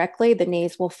used correctly, the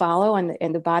knees will follow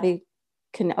and the body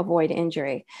can avoid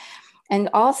injury. And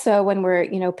also when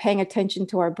we're, paying attention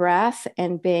to our breath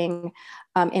and being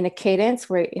in a cadence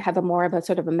where you have more of a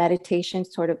sort of a meditation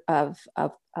sort of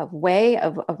way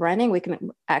of running, we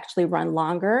can actually run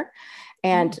longer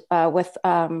and with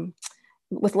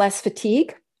less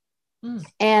fatigue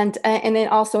and then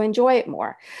also enjoy it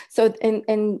more. So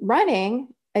in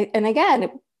running, and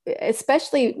again,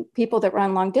 especially people that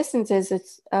run long distances,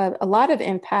 it's a lot of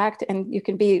impact and you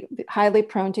can be highly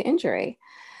prone to injury.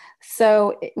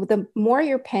 So the more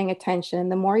you're paying attention,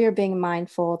 the more you're being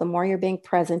mindful, the more you're being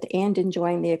present and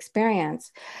enjoying the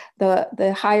experience,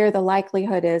 the higher the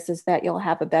likelihood is that you'll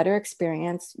have a better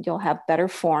experience, you'll have better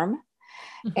form,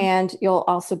 and you'll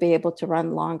also be able to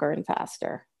run longer and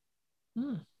faster.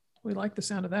 We like the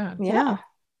sound of that. Yeah.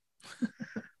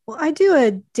 Well, I do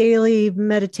a daily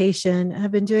meditation.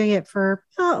 I've been doing it for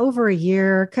over a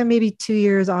year, kind of maybe 2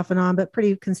 years off and on, but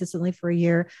pretty consistently for a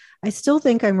year. I still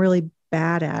think I'm really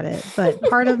bad at it, but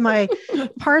part of my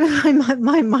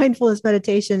mindfulness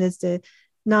meditation is to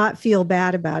not feel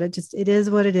bad about it. Just, it is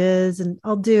what it is. And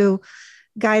I'll do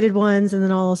guided ones. And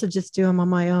then I'll also just do them on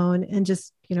my own and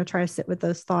just, try to sit with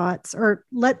those thoughts or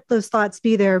let those thoughts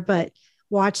be there, but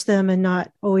watch them and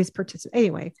not always participate.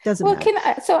 Anyway, doesn't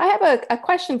matter. So I have a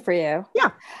question for you.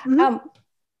 Yeah.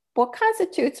 What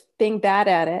constitutes being bad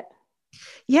at it?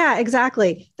 Yeah,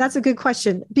 exactly. That's a good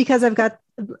question because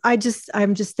I'm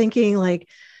just thinking like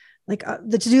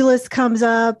the to-do list comes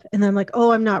up and then I'm like,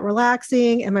 oh, I'm not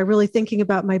relaxing. Am I really thinking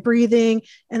about my breathing?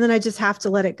 And then I just have to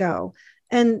let it go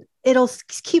and it'll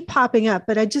keep popping up.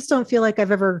 But I just don't feel like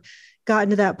I've ever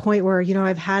gotten to that point where,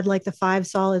 I've had like the 5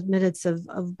 solid minutes of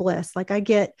bliss. Like I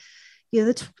get,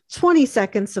 the 20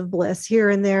 seconds of bliss here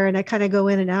and there, and I kind of go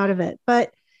in and out of it.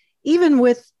 But even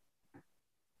with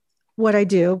what I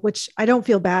do, which I don't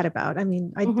feel bad about. I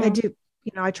mean, I do,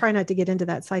 I try not to get into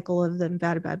that cycle of them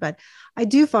bad, but I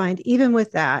do find even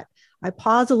with that, I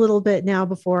pause a little bit now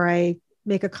before I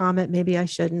make a comment. Maybe I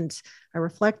shouldn't. I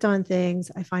reflect on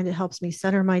things. I find it helps me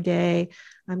center my day.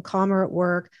 I'm calmer at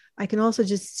work. I can also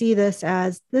just see this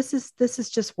as this is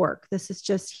just work. This is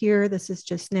just here. This is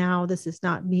just now. This is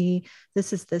not me.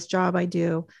 This is this job I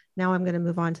do. Now I'm going to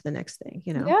move on to the next thing,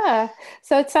 Yeah.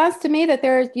 So it sounds to me that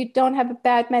you don't have a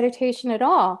bad meditation at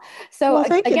all. So well,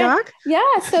 thank you, Doc.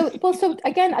 Yeah. So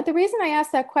again, the reason I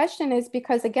asked that question is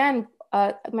because again,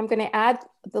 I'm going to add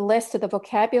the list of the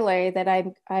vocabulary that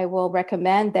I will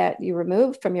recommend that you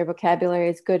remove from your vocabulary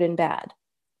is good and bad.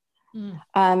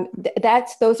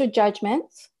 Those are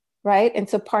judgments, right? And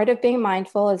so part of being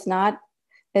mindful is not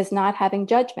having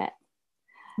judgment.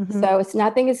 So it's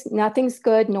nothing's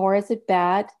good, nor is it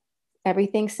bad.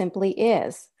 Everything simply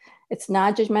is. It's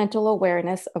non-judgmental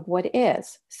awareness of what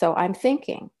is. So I'm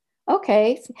thinking,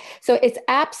 okay, so it's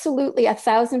absolutely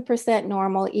 1,000%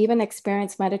 normal. Even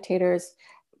experienced meditators'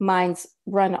 minds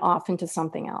run off into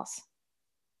something else.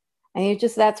 And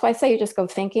that's why I say you just go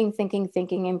thinking, thinking,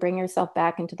 thinking, and bring yourself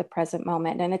back into the present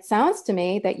moment. And it sounds to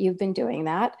me that you've been doing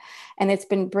that. And it's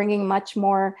been bringing much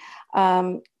more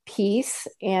peace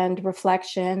and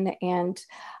reflection and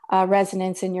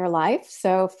resonance in your life.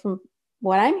 So from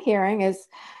what I'm hearing is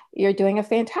you're doing a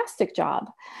fantastic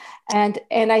job. And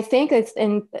I think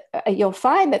you'll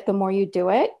find that the more you do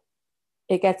it,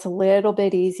 it gets a little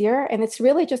bit easier. And it's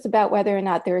really just about whether or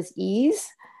not there's ease,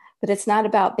 but it's not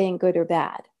about being good or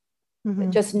bad.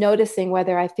 Mhm. Just noticing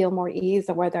whether I feel more ease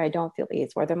or whether I don't feel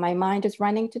ease, whether my mind is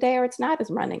running today or it's not as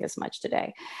running as much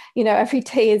today. Every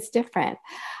day is different.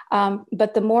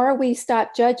 But the more we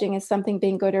stop judging as something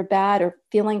being good or bad or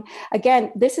feeling,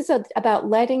 again, this is about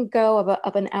letting go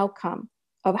of an outcome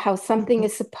of how something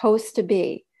is supposed to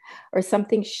be or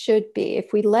something should be.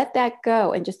 If we let that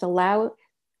go and just allow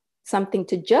something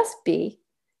to just be,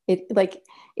 it like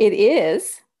it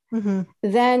is, Mm-hmm.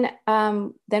 then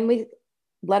we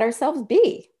let ourselves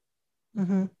be.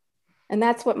 Mm-hmm. And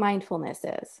that's what mindfulness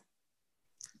is.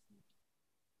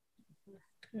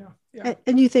 Yeah. Yeah.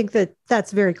 And you think that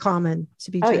that's very common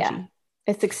to be judgy? Oh, yeah.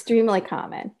 It's extremely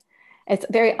common. It's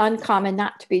very uncommon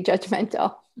not to be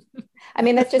judgmental. I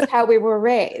mean, that's just how we were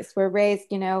raised. We're raised,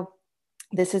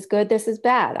 this is good, this is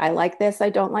bad. I like this, I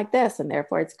don't like this, and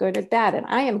therefore it's good and bad, and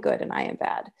I am good and I am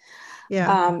bad.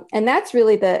 Yeah. And that's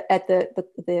really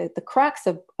the crux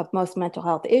of most mental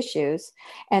health issues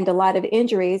and a lot of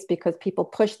injuries, because people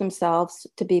push themselves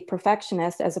to be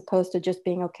perfectionists as opposed to just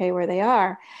being okay where they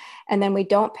are. And then we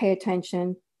don't pay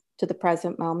attention to the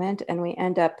present moment, and we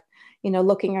end up,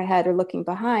 looking ahead or looking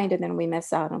behind, and then we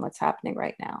miss out on what's happening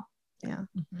right now. Yeah.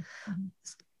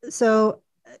 Mm-hmm. So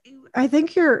I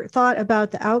think your thought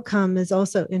about the outcome is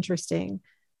also interesting,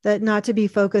 that not to be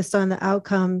focused on the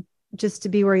outcome, just to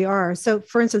be where you are. So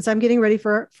for instance, I'm getting ready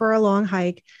for a long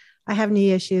hike. I have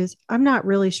knee issues. I'm not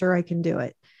really sure I can do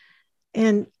it.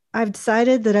 And I've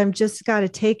decided that I'm just got to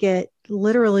take it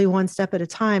literally one step at a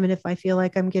time. And if I feel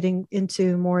like I'm getting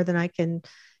into more than I can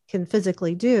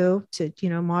physically do, to,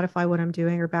 modify what I'm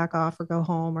doing or back off or go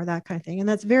home or that kind of thing. And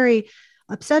that's very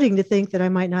upsetting to think that I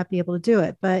might not be able to do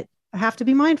it, but I have to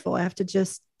be mindful. I have to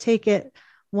just take it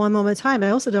one moment at a time. I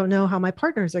also don't know how my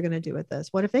partners are going to do with this.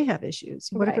 What if they have issues?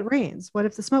 What if it rains? What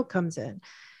if the smoke comes in?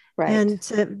 Right. And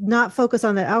to not focus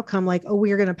on that outcome, like, oh,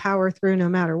 we are going to power through no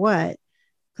matter what.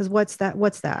 Because what's that,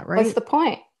 right? What's the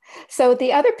point? So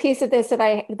the other piece of this that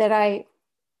I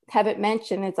haven't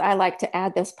mentioned is, I like to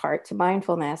add this part to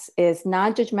mindfulness, is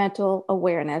non-judgmental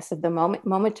awareness of the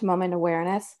moment to moment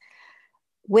awareness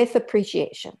with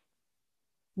appreciation.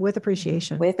 With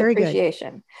appreciation. With Very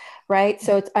appreciation. Good. Right.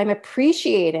 So I'm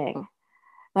appreciating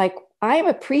my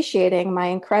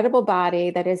incredible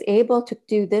body that is able to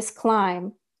do this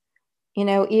climb,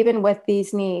 even with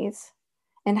these knees,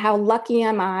 and how lucky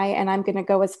am I, and I'm going to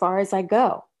go as far as I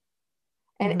go.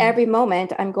 And every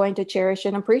moment I'm going to cherish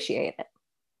and appreciate it.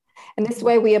 And this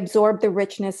way we absorb the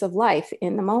richness of life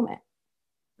in the moment.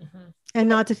 And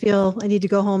not to feel I need to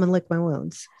go home and lick my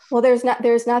wounds. Well,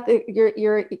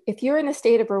 if you're in a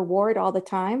state of reward all the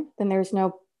time, then there's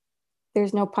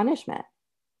no punishment.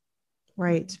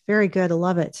 Right. Very good. I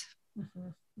love it.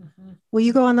 Will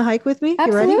you go on the hike with me?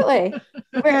 Absolutely.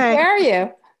 Where are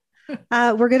you?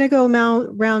 We're going to go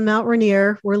around Mount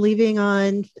Rainier. We're leaving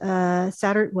on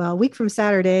Saturday. Well, a week from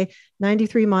Saturday,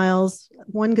 93 miles,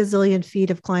 1 gazillion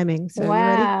feet of climbing. So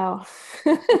wow.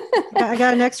 You ready? I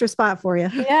got an extra spot for you.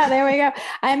 Yeah, there we go.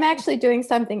 I'm actually doing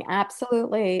something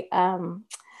absolutely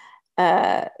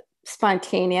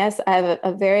spontaneous. I have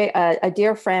a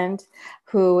dear friend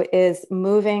who is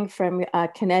moving from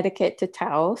Connecticut to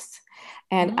Taos,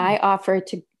 and I offered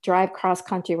to drive cross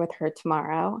country with her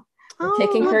tomorrow. We're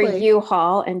taking her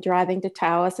U-Haul and driving to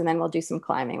Taos, and then we'll do some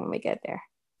climbing when we get there.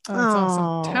 Oh, that's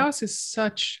awesome. Taos is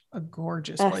such a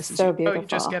gorgeous place. So beautiful.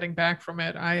 Just getting back from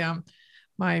it,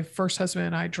 my first husband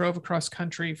and I drove across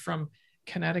country from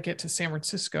Connecticut to San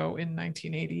Francisco in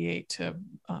 1988 to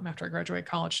after I graduated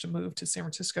college, to move to San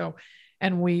Francisco.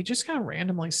 And we just kind of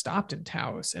randomly stopped in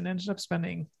Taos and ended up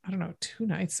spending, 2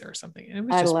 nights there or something. And it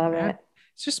was just it.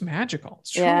 It's just magical.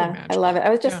 It's truly magical. I love it. I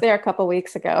was just there a couple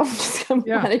weeks ago.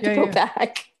 Wanted to go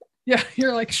back. Yeah,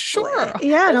 you're like, sure.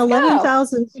 Yeah, an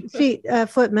 11,000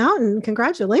 foot mountain.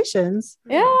 Congratulations.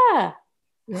 Yeah.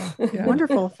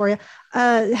 Wonderful for you.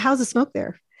 How's the smoke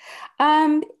there?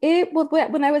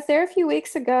 When I was there a few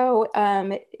weeks ago,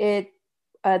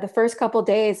 the first couple of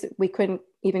days we couldn't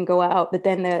even go out, but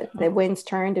then the winds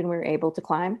turned and we were able to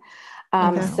climb.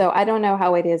 So I don't know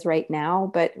how it is right now,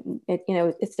 but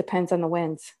it depends on the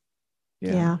winds.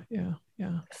 Yeah.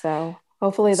 So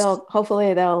hopefully they'll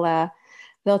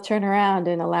turn around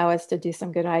and allow us to do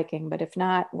some good hiking, but if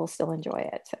not, we'll still enjoy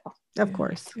it. So of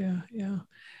course. Yeah.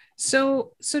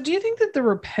 So do you think that the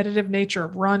repetitive nature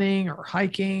of running or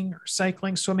hiking or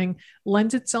cycling, swimming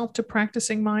lends itself to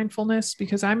practicing mindfulness?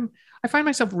 Because I find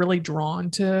myself really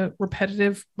drawn to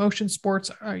repetitive motion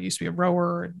sports. I used to be a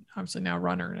rower and obviously now a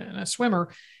runner and a swimmer.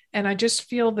 And I just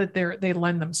feel that they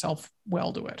lend themselves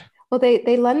well to it. Well,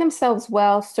 they lend themselves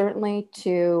well, certainly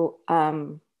to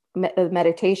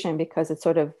meditation, because it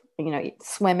sort of,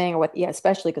 swimming or what,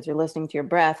 especially because you're listening to your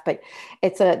breath, but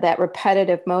it's that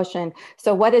repetitive motion.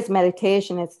 So what is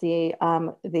meditation? It's the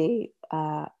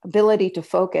ability to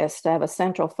focus, to have a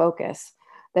central focus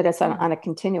that is on a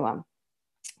continuum,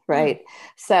 right?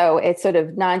 So it's sort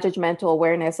of non-judgmental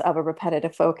awareness of a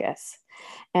repetitive focus.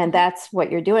 And that's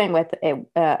what you're doing with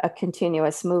a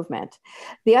continuous movement.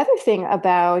 The other thing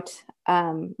about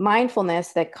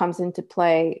mindfulness that comes into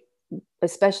play,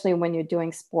 especially when you're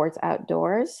doing sports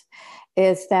outdoors,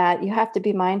 is that you have to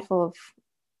be mindful of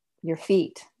your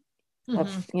feet,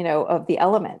 of the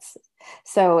elements.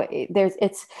 So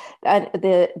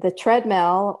the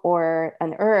treadmill or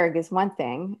an erg is one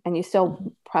thing, and you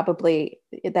still probably,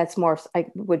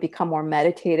 would become more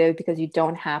meditative because you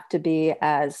don't have to be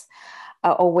as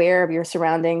aware of your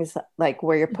surroundings, like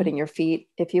where you're putting your feet,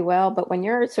 if you will. But when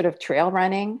you're sort of trail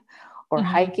running or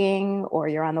hiking, or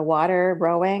you're on the water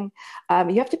rowing,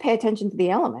 you have to pay attention to the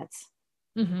elements.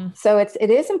 So it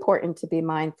is important to be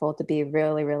mindful, to be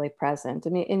really, really present. I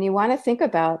mean, and you want to think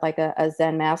about like a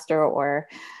Zen master, or,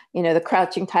 the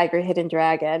crouching tiger, hidden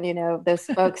dragon, those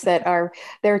folks that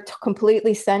they're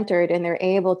completely centered, and they're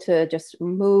able to just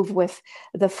move with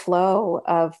the flow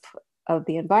of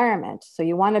the environment. So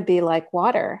you want to be like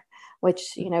water,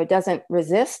 which, doesn't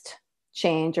resist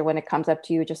change, or when it comes up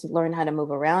to you, just learn how to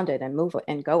move around it and move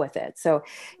and go with it. So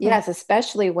yes,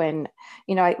 especially when,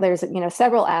 there's,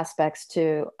 several aspects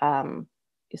to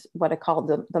what I call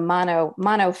the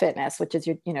mono fitness, which is,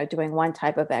 doing one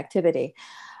type of activity.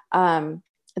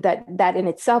 That in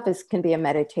itself can be a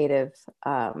meditative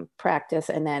practice.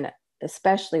 And then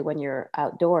especially when you're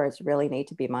outdoors, really need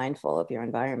to be mindful of your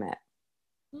environment.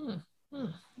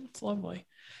 That's lovely.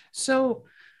 So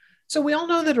we all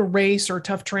know that a race or a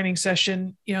tough training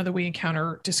session, that we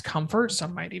encounter discomfort.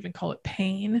 Some might even call it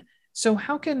pain. So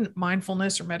how can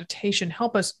mindfulness or meditation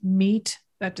help us meet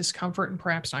that discomfort and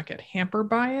perhaps not get hampered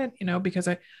by it? Because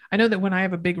I know that when I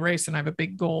have a big race and I have a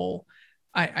big goal,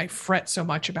 I fret so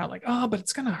much about like, oh, but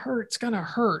it's going to hurt. It's going to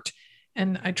hurt.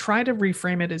 And I try to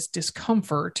reframe it as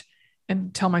discomfort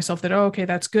and tell myself that, oh, okay,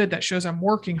 that's good. That shows I'm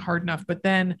working hard enough. But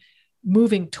then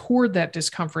moving toward that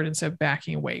discomfort instead of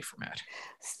backing away from it?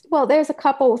 Well, there's a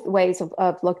couple of ways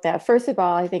of looked at. First of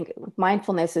all, I think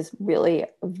mindfulness is really,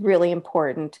 really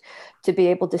important to be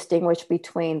able to distinguish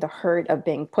between the hurt of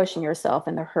pushing yourself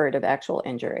and the hurt of actual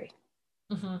injury.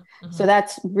 So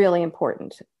that's really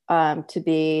important to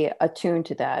be attuned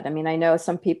to that. I mean, I know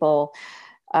some people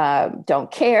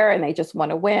don't care and they just want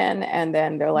to win. And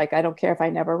then they're like, I don't care if I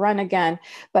never run again.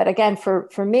 But again,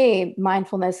 for me,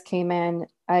 mindfulness came in.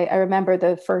 I remember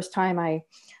the first time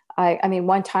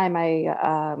one time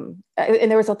and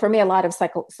there was for me a lot of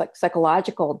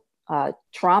psychological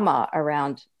trauma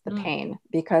around the pain,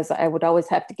 because I would always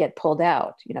have to get pulled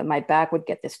out. My back would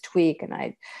get this tweak,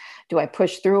 and do I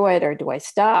push through it or do I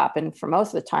stop? And for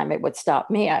most of the time it would stop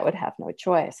me. I would have no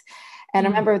choice. And I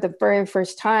remember the very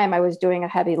first time I was doing a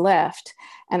heavy lift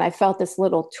and I felt this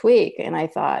little tweak, and I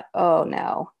thought, oh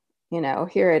no,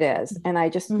 here it is. And I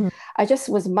just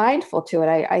was mindful to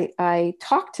it. I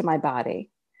talked to my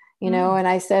body, and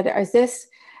I said, is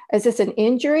this an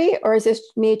injury, or is this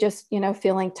me just,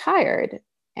 feeling tired?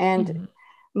 And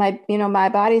my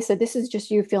body said, this is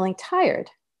just you feeling tired.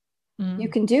 You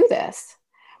can do this.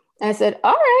 And I said,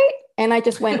 all right. And I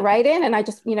just went right in, and I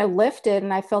just, lifted,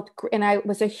 and I felt, and it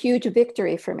was a huge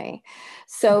victory for me.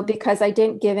 So because I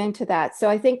didn't give in to that. So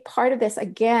I think part of this,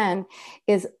 again,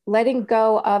 is letting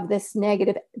go of the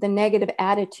negative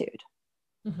attitude.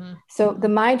 So the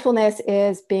mindfulness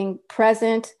is being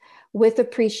present with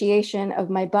appreciation of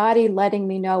my body, letting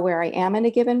me know where I am in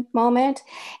a given moment.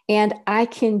 And I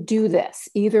can do this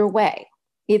either way.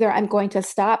 Either I'm going to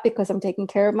stop because I'm taking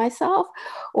care of myself,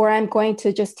 or I'm going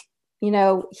to just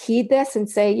heed this and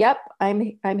say, yep,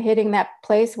 I'm hitting that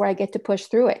place where I get to push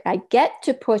through it. I get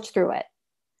to push through it.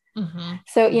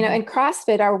 So, in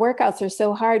CrossFit, our workouts are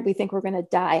so hard, we think we're going to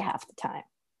die half the time.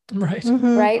 Right.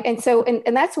 Right. And so,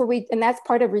 and that's where that's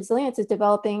part of resilience, is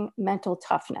developing mental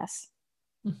toughness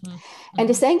and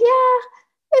just saying, yeah,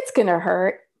 it's going to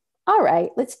hurt. All right,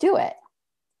 let's do it.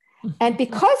 And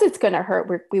because it's going to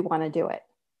hurt, we want to do it.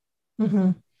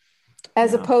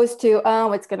 As opposed to,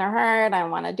 oh, it's going to hurt, I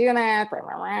don't want to do that. Blah,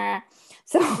 blah, blah.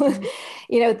 So,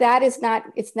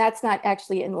 that's not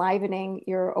actually enlivening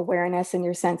your awareness and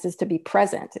your senses to be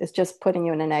present. It's just putting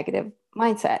you in a negative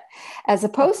mindset, as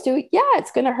opposed to, yeah,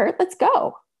 it's going to hurt. Let's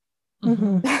go.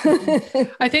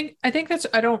 I think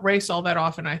I don't race all that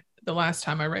often. The last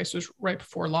time I raced was right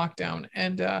before lockdown,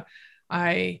 and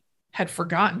I had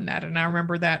forgotten that. And I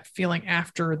remember that feeling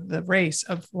after the race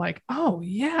of like, oh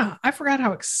yeah, I forgot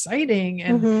how exciting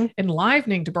and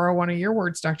enlivening, to borrow one of your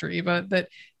words, Dr. Eva, that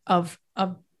of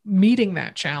meeting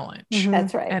that challenge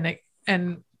That's right.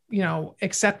 and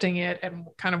accepting it and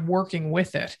kind of working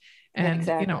with it. And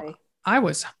exactly. I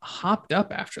was hopped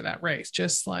up after that race,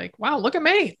 just like, wow, look at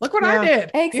me, look what I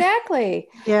did. Exactly.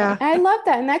 Yeah. And I love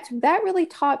that. And that really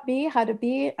taught me how to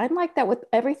be. I'm like that with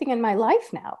everything in my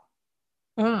life now.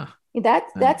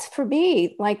 That's for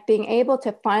me, like being able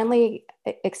to finally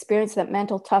experience that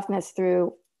mental toughness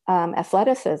through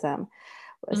athleticism.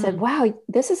 I said, wow,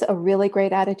 this is a really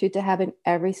great attitude to have in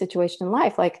every situation in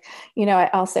life. Like,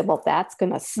 I'll say, well, that's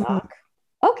going to suck.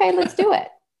 Okay, let's do it.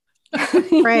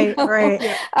 Right.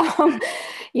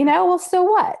 Well, so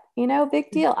what?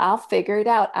 Big deal. I'll figure it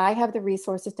out. I have the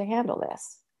resources to handle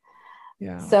this.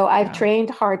 Yeah. So I've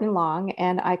trained hard and long,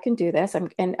 and I can do this.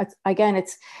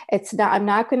 It's not. I'm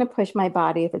not going to push my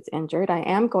body if it's injured. I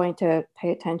am going to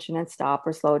pay attention and stop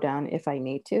or slow down if I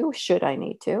need to. Should I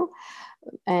need to?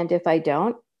 And if I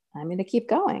don't, I'm going to keep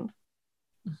going.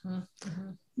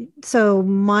 So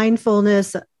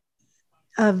mindfulness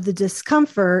of the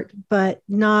discomfort, but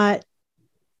not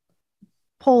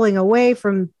pulling away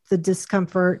from the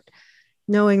discomfort,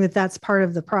 knowing that that's part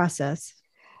of the process.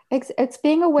 It's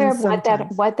being aware of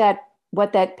what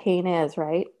that pain is,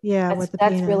 right? Yeah,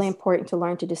 that's really important to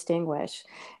learn to distinguish.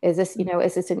 Is this,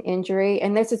 is this an injury?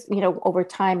 And this is, over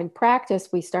time in practice,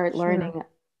 we start learning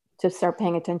to start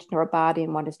paying attention to our body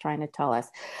and what it's trying to tell us.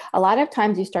 A lot of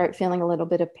times you start feeling a little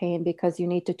bit of pain because you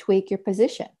need to tweak your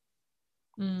position.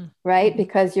 Right?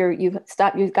 Because you've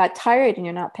got tired and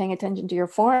you're not paying attention to your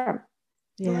form.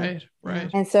 Yeah. Right.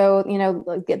 And so,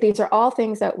 these are all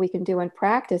things that we can do in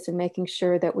practice and making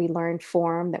sure that we learn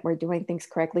form, that we're doing things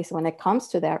correctly. So when it comes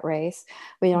to that race,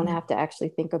 we don't have to actually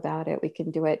think about it. We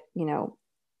can do it,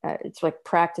 it's like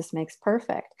practice makes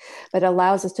perfect, but it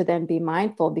allows us to then be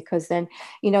mindful, because then,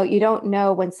 you don't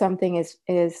know when something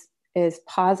is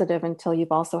positive until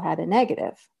you've also had a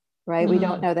negative, right? We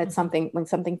don't know that when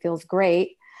something feels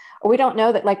great, or we don't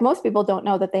know that, like most people don't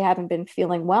know that they haven't been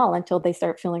feeling well until they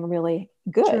start feeling really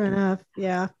good. True enough.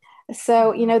 Yeah.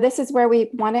 So, this is where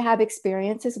we want to have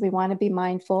experiences. We want to be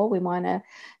mindful. We want to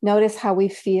notice how we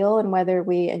feel and whether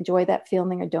we enjoy that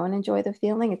feeling or don't enjoy the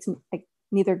feeling. It's like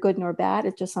neither good nor bad.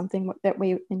 It's just something that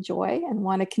we enjoy and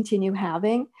want to continue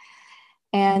having.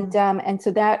 And, and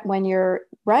so that when you're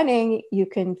running, you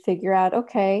can figure out,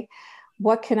 okay,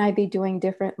 what can I be doing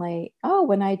differently? Oh,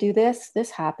 when I do this,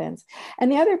 this happens.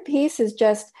 And the other piece is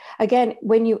just, again,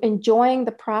 when you enjoying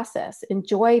the process,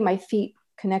 enjoy my feet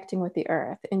connecting with the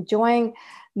earth, enjoying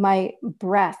my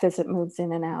breath as it moves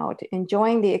in and out,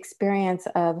 enjoying the experience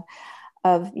of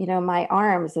my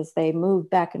arms as they move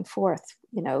back and forth,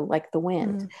 like the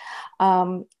wind.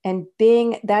 And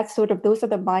being that those are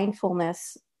the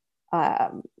mindfulness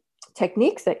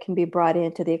techniques that can be brought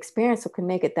into the experience, so can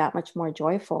make it that much more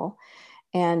joyful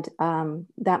and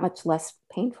that much less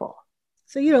painful.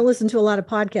 So you don't listen to a lot of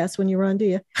podcasts when you run, do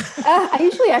you? I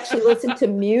usually actually listen to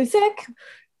music.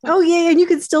 Oh yeah, and you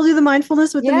can still do the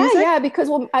mindfulness with the music? Yeah, because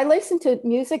I listen to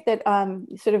music that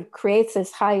sort of creates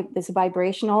this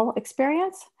vibrational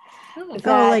experience.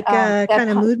 Kind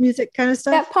of mood music kind of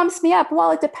stuff? That pumps me up.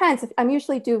 Well, it depends. I'm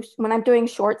usually when I'm doing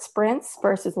short sprints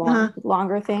versus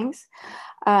longer things.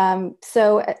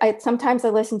 So sometimes I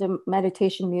listen to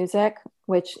meditation music,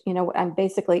 which, I'm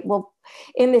basically,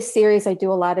 in this series, I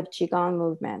do a lot of Qigong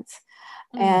movements.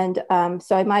 And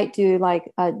so I might do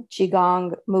like a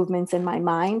Qigong movements in my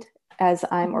mind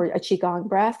or a Qigong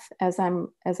breath as I'm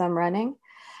running.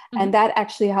 And that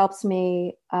actually helps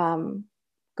me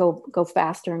go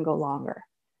faster and go longer.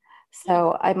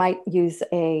 So I might use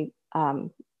a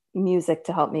music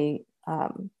to help me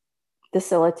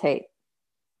facilitate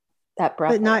that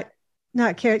breath. But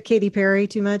not Katy Perry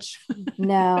too much.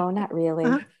 No, not really.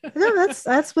 No, that's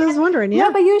what I was wondering. Yeah,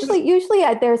 but usually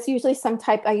there's usually some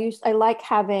type. I like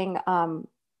having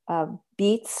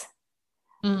beats.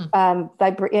 I'm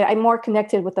more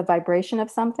connected with the vibration of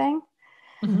something.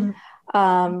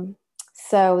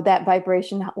 So that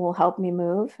vibration will help me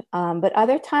move. But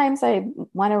other times I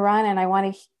want to run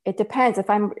and it depends. If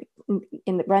I'm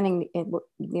running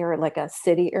near like a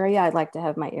city area, I'd like to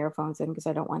have my earphones in because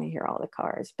I don't want to hear all the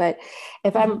cars. But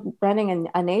if I'm running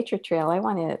a nature trail, I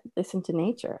want to listen to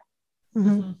nature.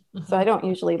 So I don't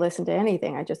usually listen to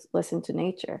anything. I just listen to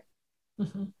nature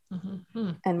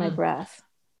and my breath.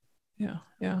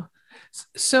 Yeah.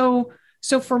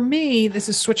 So for me, this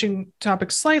is switching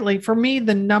topics slightly. For me,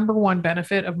 the number one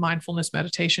benefit of mindfulness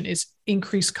meditation is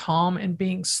increased calm and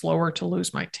being slower to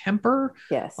lose my temper.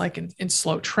 Yes. Like in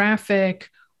slow traffic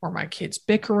or my kids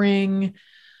bickering.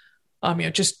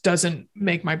 It just doesn't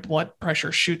make my blood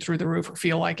pressure shoot through the roof or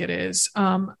feel like it is.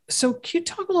 So can you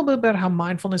talk a little bit about how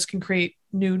mindfulness can create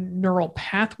new neural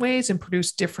pathways and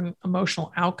produce different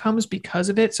emotional outcomes because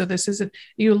of it? So this isn't,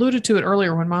 you alluded to it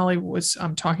earlier when Molly was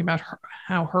talking about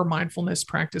how her mindfulness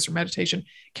practice or meditation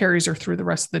carries her through the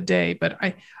rest of the day. But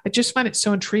I just find it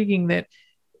so intriguing that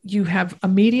you have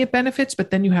immediate benefits, but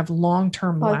then you have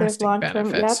long-term lasting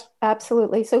benefits. Yep,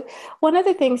 absolutely. So one of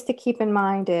the things to keep in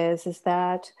mind is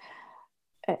that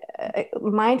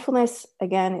mindfulness,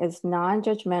 again, is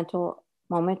non-judgmental,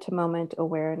 moment-to-moment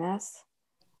awareness.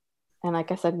 And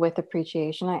like I said, with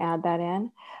appreciation, I add that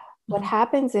in. What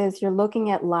happens is you're looking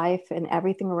at life and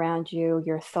everything around you,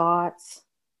 your thoughts,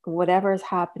 whatever is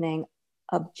happening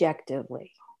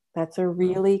objectively. That's a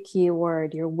really key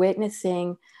word. You're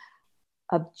witnessing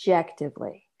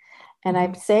objectively. And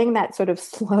I'm saying that sort of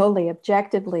slowly,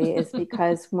 objectively, is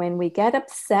because when we get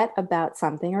upset about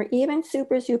something or even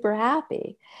super, super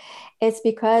happy, it's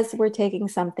because we're taking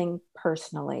something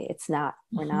personally. It's not,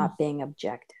 we're not being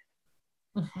objective.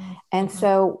 And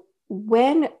so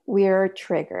when we're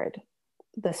triggered,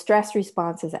 the stress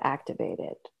response is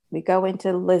activated. We go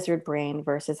into lizard brain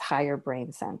versus higher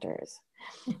brain centers.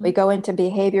 We go into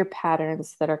behavior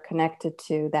patterns that are connected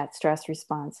to that stress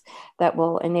response that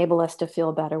will enable us to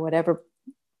feel better, whatever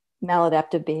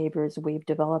maladaptive behaviors we've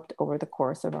developed over the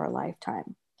course of our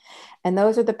lifetime. And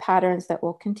those are the patterns that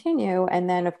will continue. And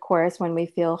then, of course, when we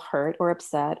feel hurt or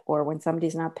upset, or when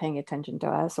somebody's not paying attention to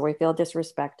us, or we feel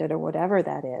disrespected, or whatever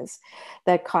that is,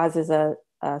 that causes a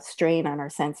strain on our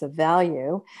sense of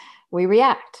value, we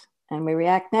react, and we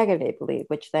react negatively,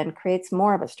 which then creates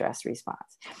more of a stress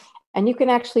response. And you can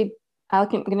actually, I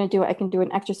can do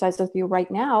an exercise with you right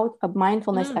now, a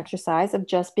mindfulness exercise of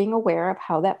just being aware of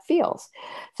how that feels.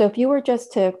 So if you were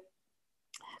just to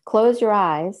close your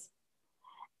eyes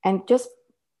and just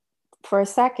for a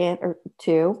second or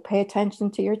two, pay attention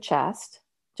to your chest,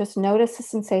 just notice the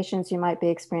sensations you might be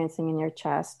experiencing in your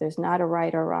chest. There's not a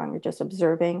right or wrong, you're just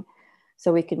observing,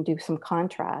 so we can do some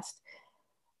contrast.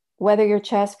 Whether your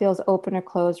chest feels open or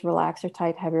closed, relaxed or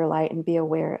tight, heavy or light, and be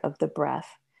aware of the breath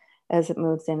as it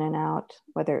moves in and out,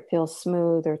 whether it feels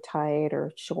smooth or tight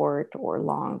or short or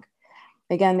long.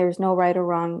 Again, there's no right or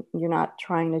wrong. You're not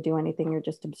trying to do anything. You're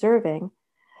just observing,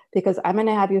 because I'm going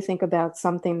to have you think about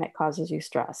something that causes you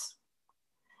stress.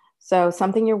 So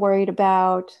something you're worried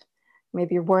about,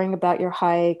 maybe you're worrying about your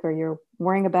hike, or you're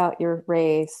worrying about your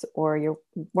race, or you're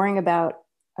worrying about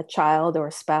a child or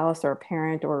a spouse or a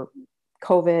parent or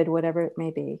COVID, whatever it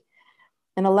may be.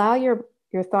 And allow your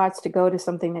thoughts to go to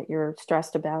something that you're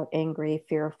stressed about, angry,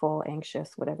 fearful,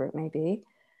 anxious, whatever it may be.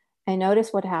 And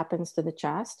notice what happens to the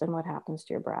chest and what happens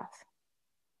to your breath.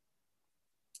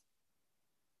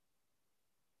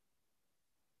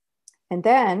 And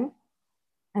then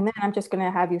I'm just going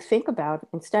to have you think about,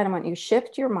 instead, I want you to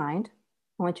shift your mind.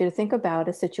 I want you to think about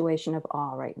a situation of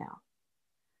awe right now.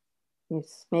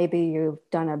 Maybe you've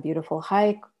done a beautiful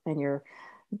hike and you're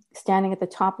standing at the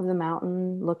top of the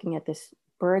mountain looking at this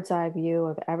bird's eye view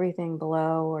of everything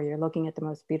below, or you're looking at the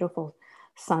most beautiful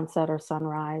sunset or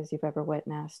sunrise you've ever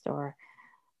witnessed, or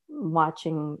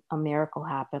watching a miracle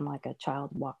happen, like a child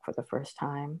walk for the first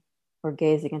time, or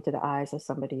gazing into the eyes of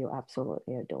somebody you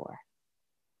absolutely adore.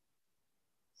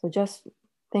 So just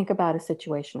think about a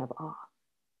situation of awe.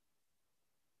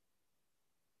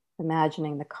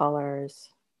 Imagining the colors,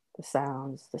 the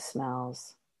sounds, the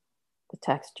smells, the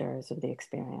textures of the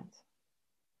experience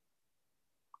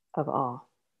of awe.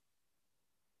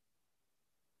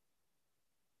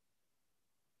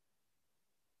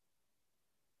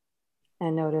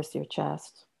 And notice your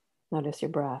chest, notice your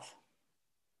breath.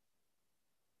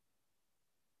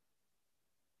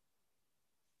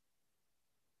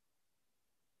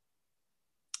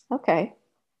 Okay,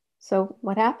 so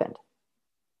what happened?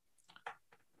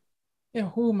 Yeah,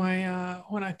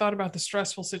 when I thought about the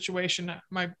stressful situation,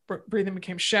 my breathing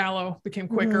became shallow, became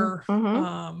quicker.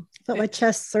 Felt my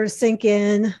chest sort of sink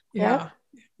in. Yeah,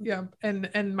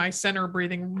 and my center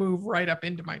breathing moved right up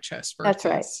into my chest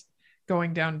versus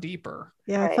going down deeper.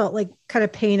 Yeah, I felt like kind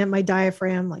of pain at my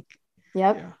diaphragm, like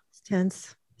it's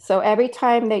tense. So every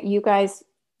time that you guys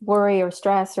worry or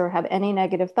stress or have any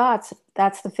negative thoughts,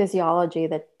 that's the physiology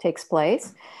that takes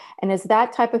place. And is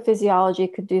that type of physiology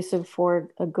conducive for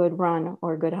a good run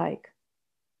or a good hike?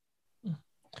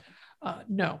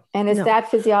 No. And is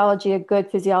that physiology a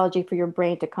good physiology for your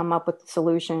brain to come up with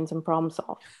solutions and problem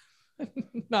solve?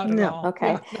 Not at all.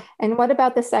 Okay. No. And what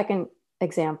about the second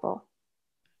example?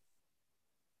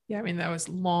 Yeah, I mean, that was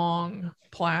long,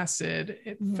 placid.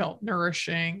 It felt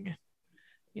nourishing.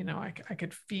 I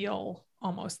could feel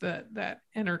almost that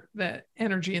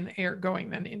energy in the air going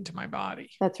then into my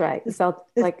body. That's right. You felt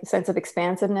like a sense of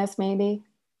expansiveness, maybe.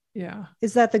 Yeah.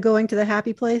 Is that the going to the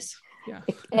happy place? Yeah.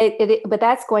 But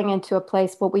that's going into a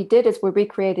place. What we did is we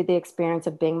recreated the experience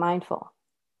of being mindful,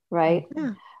 right?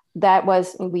 Yeah. That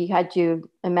was, we had you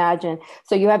imagine.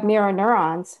 So you have mirror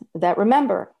neurons that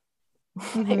remember.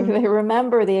 Mhm. They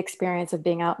remember the experience of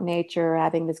being out in nature,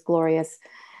 having this glorious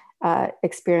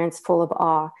experience full of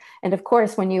awe. And of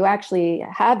course, when you actually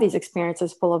have these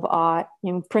experiences full of awe,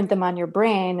 you print them on your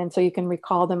brain. And so you can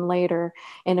recall them later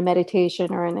in a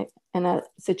meditation or in a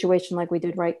situation like we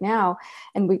did right now.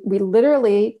 And we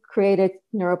literally created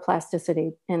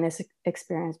neuroplasticity in this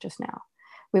experience just now.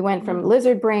 We went from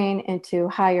lizard brain into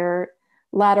higher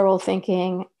lateral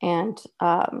thinking and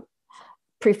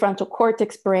prefrontal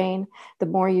cortex brain. The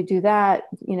more you do that,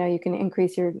 you can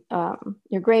increase your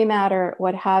gray matter,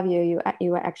 what have you.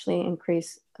 You actually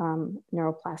increase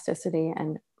neuroplasticity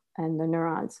and the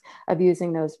neurons of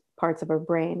using those parts of our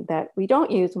brain that we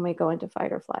don't use when we go into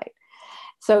fight or flight.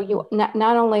 So you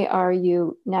not only are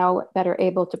you now better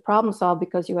able to problem solve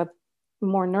because you have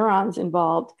more neurons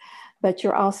involved, but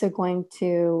you're also going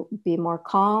to be more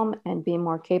calm and be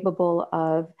more capable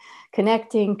of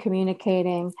connecting,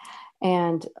 communicating,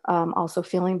 and also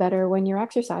feeling better when you're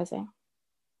exercising.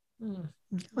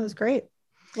 That was great.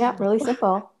 Yeah, really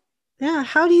simple. Yeah.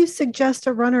 How do you suggest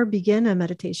a runner begin a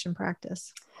meditation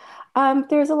practice?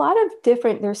 There's a lot of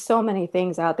there's so many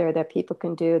things out there that people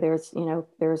can do. There's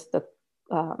the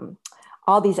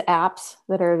all these apps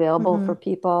that are available for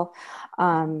people.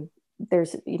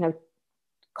 There's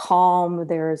Calm.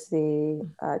 There's the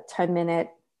 10-minute,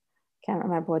 can't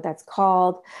remember what that's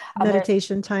called.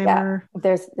 Meditation timer. Yeah,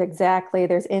 there's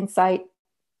Insight,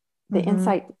 the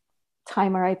Insight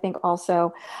timer, I think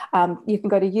also. You can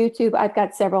go to YouTube. I've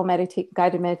got several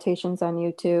guided meditations on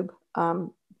YouTube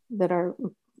that are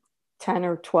 10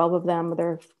 or 12 of them.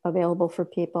 They're available for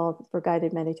people for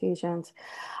guided meditations.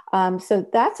 So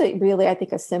that's really, I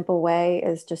think, a simple way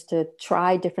is just to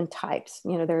try different types.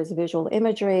 There's visual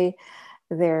imagery,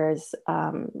 there's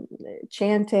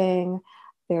chanting,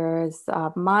 there's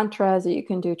mantras that you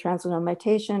can do, transcendental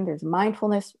meditation. There's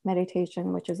mindfulness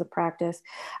meditation, which is a practice.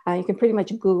 You can pretty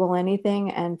much Google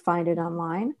anything and find it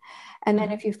online. And then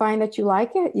if you find that you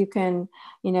like it, you can,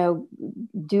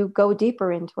 go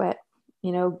deeper into it.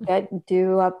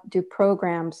 Do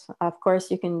programs. Of course,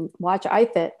 you can watch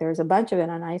iFit. There's a bunch of it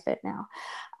on iFit now.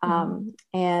 I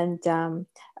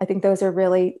think those are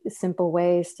really simple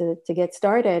ways to get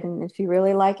started. And if you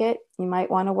really like it, you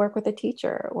might want to work with a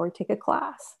teacher or take a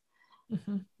class.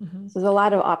 So there's a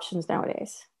lot of options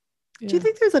nowadays. Yeah. Do you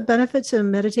think there's a benefit to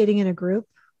meditating in a group?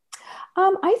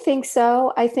 I think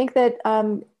so. I think that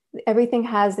everything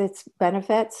has its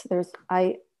benefits.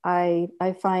 I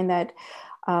find that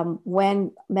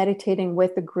when meditating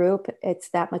with a group, it's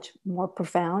that much more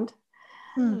profound.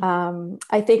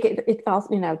 I think it also,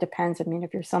 depends. I mean,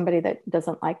 if you're somebody that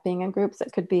doesn't like being in groups,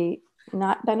 it could be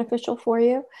not beneficial for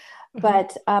you.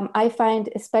 But I find,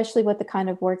 especially with the kind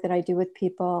of work that I do with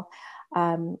people,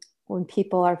 when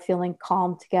people are feeling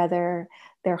calm together,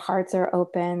 their hearts are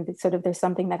open, there's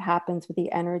something that happens with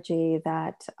the energy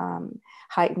that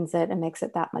heightens it and makes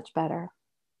it that much better.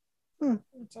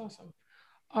 That's awesome.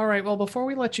 All right. Well, before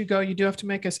we let you go, you do have to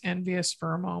make us envious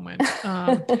for a moment.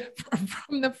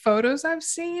 From the photos I've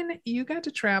seen, you got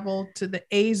to travel to the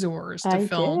Azores to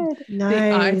film the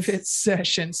iFit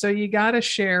session. So you got to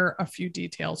share a few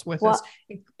details with us,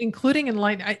 including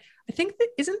I think that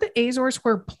isn't the Azores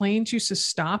where planes used to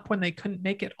stop when they couldn't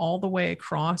make it all the way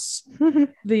across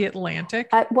the Atlantic?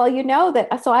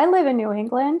 So I live in New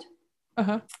England.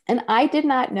 And I did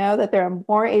not know that there are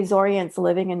more Azorians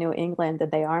living in New England than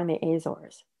they are in the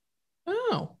Azores.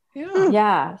 Oh, yeah.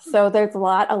 Yeah. So there's a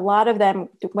lot of them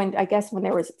when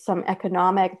there was some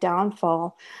economic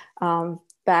downfall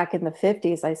back in the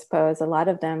 50s, I suppose, a lot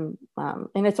of them,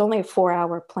 and it's only a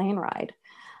 4-hour plane ride,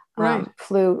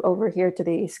 flew over here to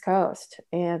the East Coast.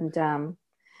 And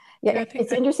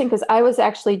it's interesting because I was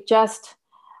actually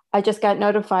I just got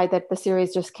notified that the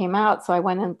series just came out. So I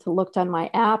went and looked on my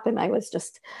app and I was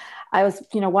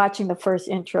watching the first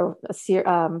intro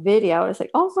video. I was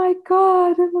like, oh my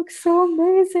God, it looks so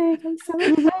amazing. I'm so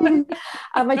excited.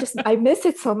 I miss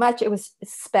it so much. It was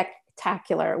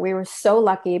spectacular. We were so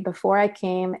lucky. Before I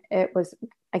came, it was,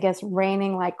 I guess,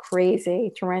 raining like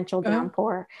crazy, torrential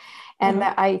downpour. And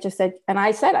I said,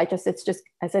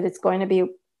 it's going to be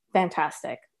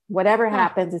fantastic. Whatever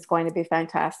happens, it's going to be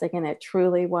fantastic. And it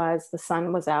truly was. The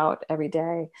sun was out every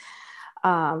day.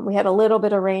 We had a little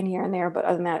bit of rain here and there, but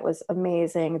other than that, it was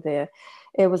amazing.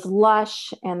 It was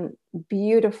lush and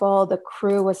beautiful. The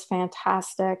crew was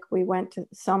fantastic. We went to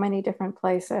so many different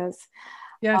places.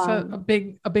 Yeah, I saw a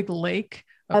big lake,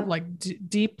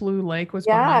 deep blue lake was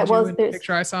behind you in the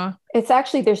picture I saw. It's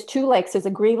actually, there's two lakes. There's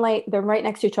a green lake. They're right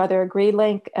next to each other, a green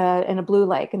lake and a blue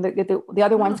lake. And the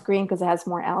other one's green because it has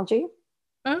more algae.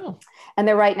 Oh. And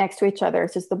they're right next to each other.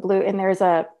 It's just the blue. And there's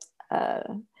a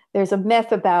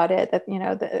myth about it that,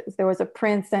 there was a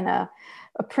prince and a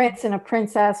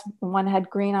princess. One had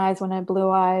green eyes, one had blue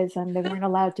eyes, and they weren't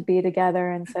allowed to be together.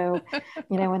 And so,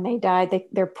 when they died,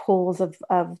 their pools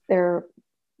of their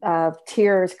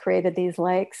tears created these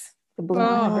lakes. The blue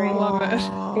and green. I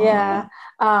love it.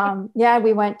 Yeah.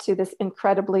 We went to this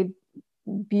incredibly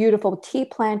beautiful tea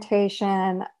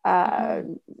plantation.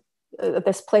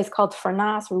 This place called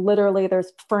Furnace, where literally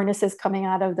there's furnaces coming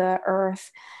out of the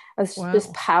earth. It was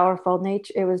just powerful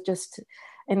nature. It was just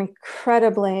an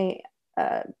incredibly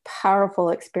powerful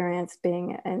experience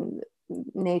being in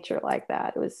nature like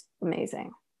that. It was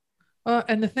amazing.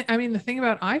 And the thing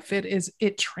about iFit is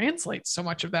it translates so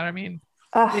much of that.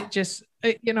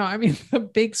 The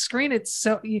big screen, it's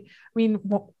so,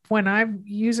 when I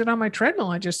use it on my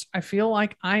treadmill, I feel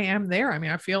like I am there.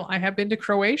 I feel I have been to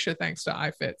Croatia thanks to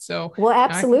iFit. So, well,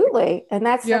 absolutely. And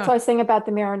that's what I was saying about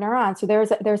the mirror neuron. So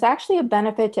there's actually a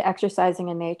benefit to exercising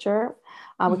in nature.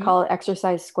 We call it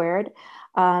exercise squared.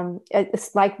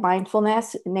 It's like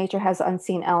mindfulness. Nature has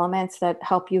unseen elements that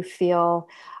help you feel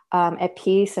at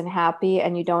peace and happy,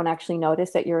 and you don't actually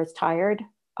notice that you're as tired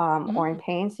or in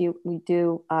pain. So you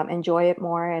do enjoy it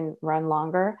more and run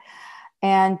longer.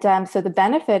 And so the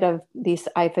benefit of these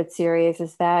iFit series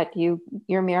is that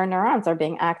your mirror neurons are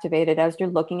being activated as you're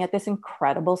looking at this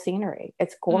incredible scenery.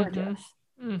 It's gorgeous.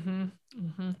 It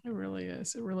really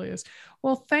is. It really is.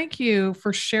 Well, thank you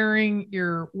for sharing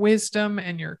your wisdom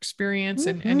and your experience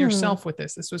and yourself with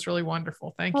this. This was really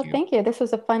wonderful. Thank you. Thank you. This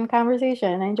was a fun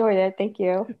conversation. I enjoyed it. Thank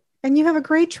you. And you have a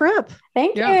great trip.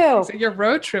 Thank you. So your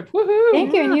road trip. Woohoo.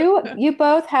 Thank you. And you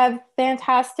both have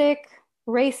fantastic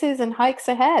races and hikes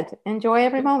ahead. Enjoy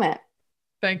every moment.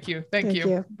 Thank you. Thank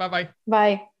you. Bye-bye.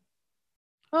 Bye.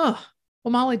 Oh,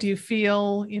 well, Molly, do you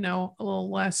feel, a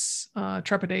little less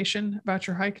trepidation about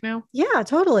your hike now? Yeah,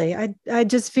 totally. I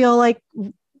just feel like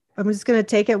I'm just going to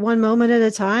take it one moment at a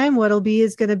time. What'll be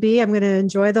is going to be. I'm going to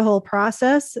enjoy the whole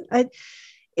process.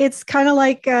 It's kind of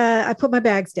like I put my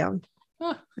bags down.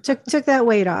 Huh. Took that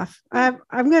weight off. I'm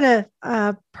going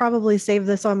to probably save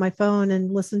this on my phone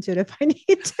and listen to it if I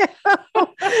need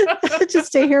to,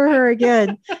 just to hear her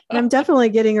again. And I'm definitely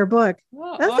getting her book.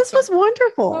 Well, This was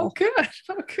wonderful. Oh, good.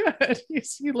 Oh, good.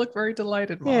 You look very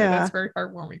delighted, Molly. Yeah. That's very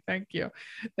heartwarming. Thank you.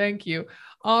 Thank you.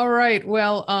 All right.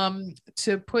 Well,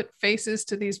 to put faces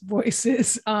to these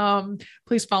voices,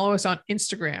 please follow us on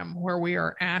Instagram, where we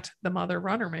are at The Mother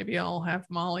Runner. Maybe I'll have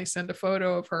Molly send a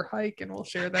photo of her hike and we'll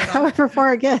share that however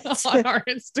far it gets on our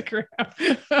Instagram,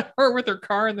 or with her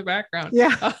car in the background.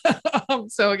 Yeah.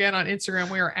 So again, on Instagram,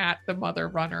 we are at The Mother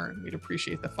Runner, and we'd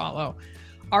appreciate the follow.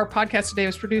 Our podcast today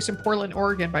was produced in Portland,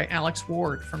 Oregon by Alex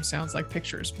Ward from Sounds Like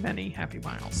Pictures. Many happy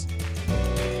miles.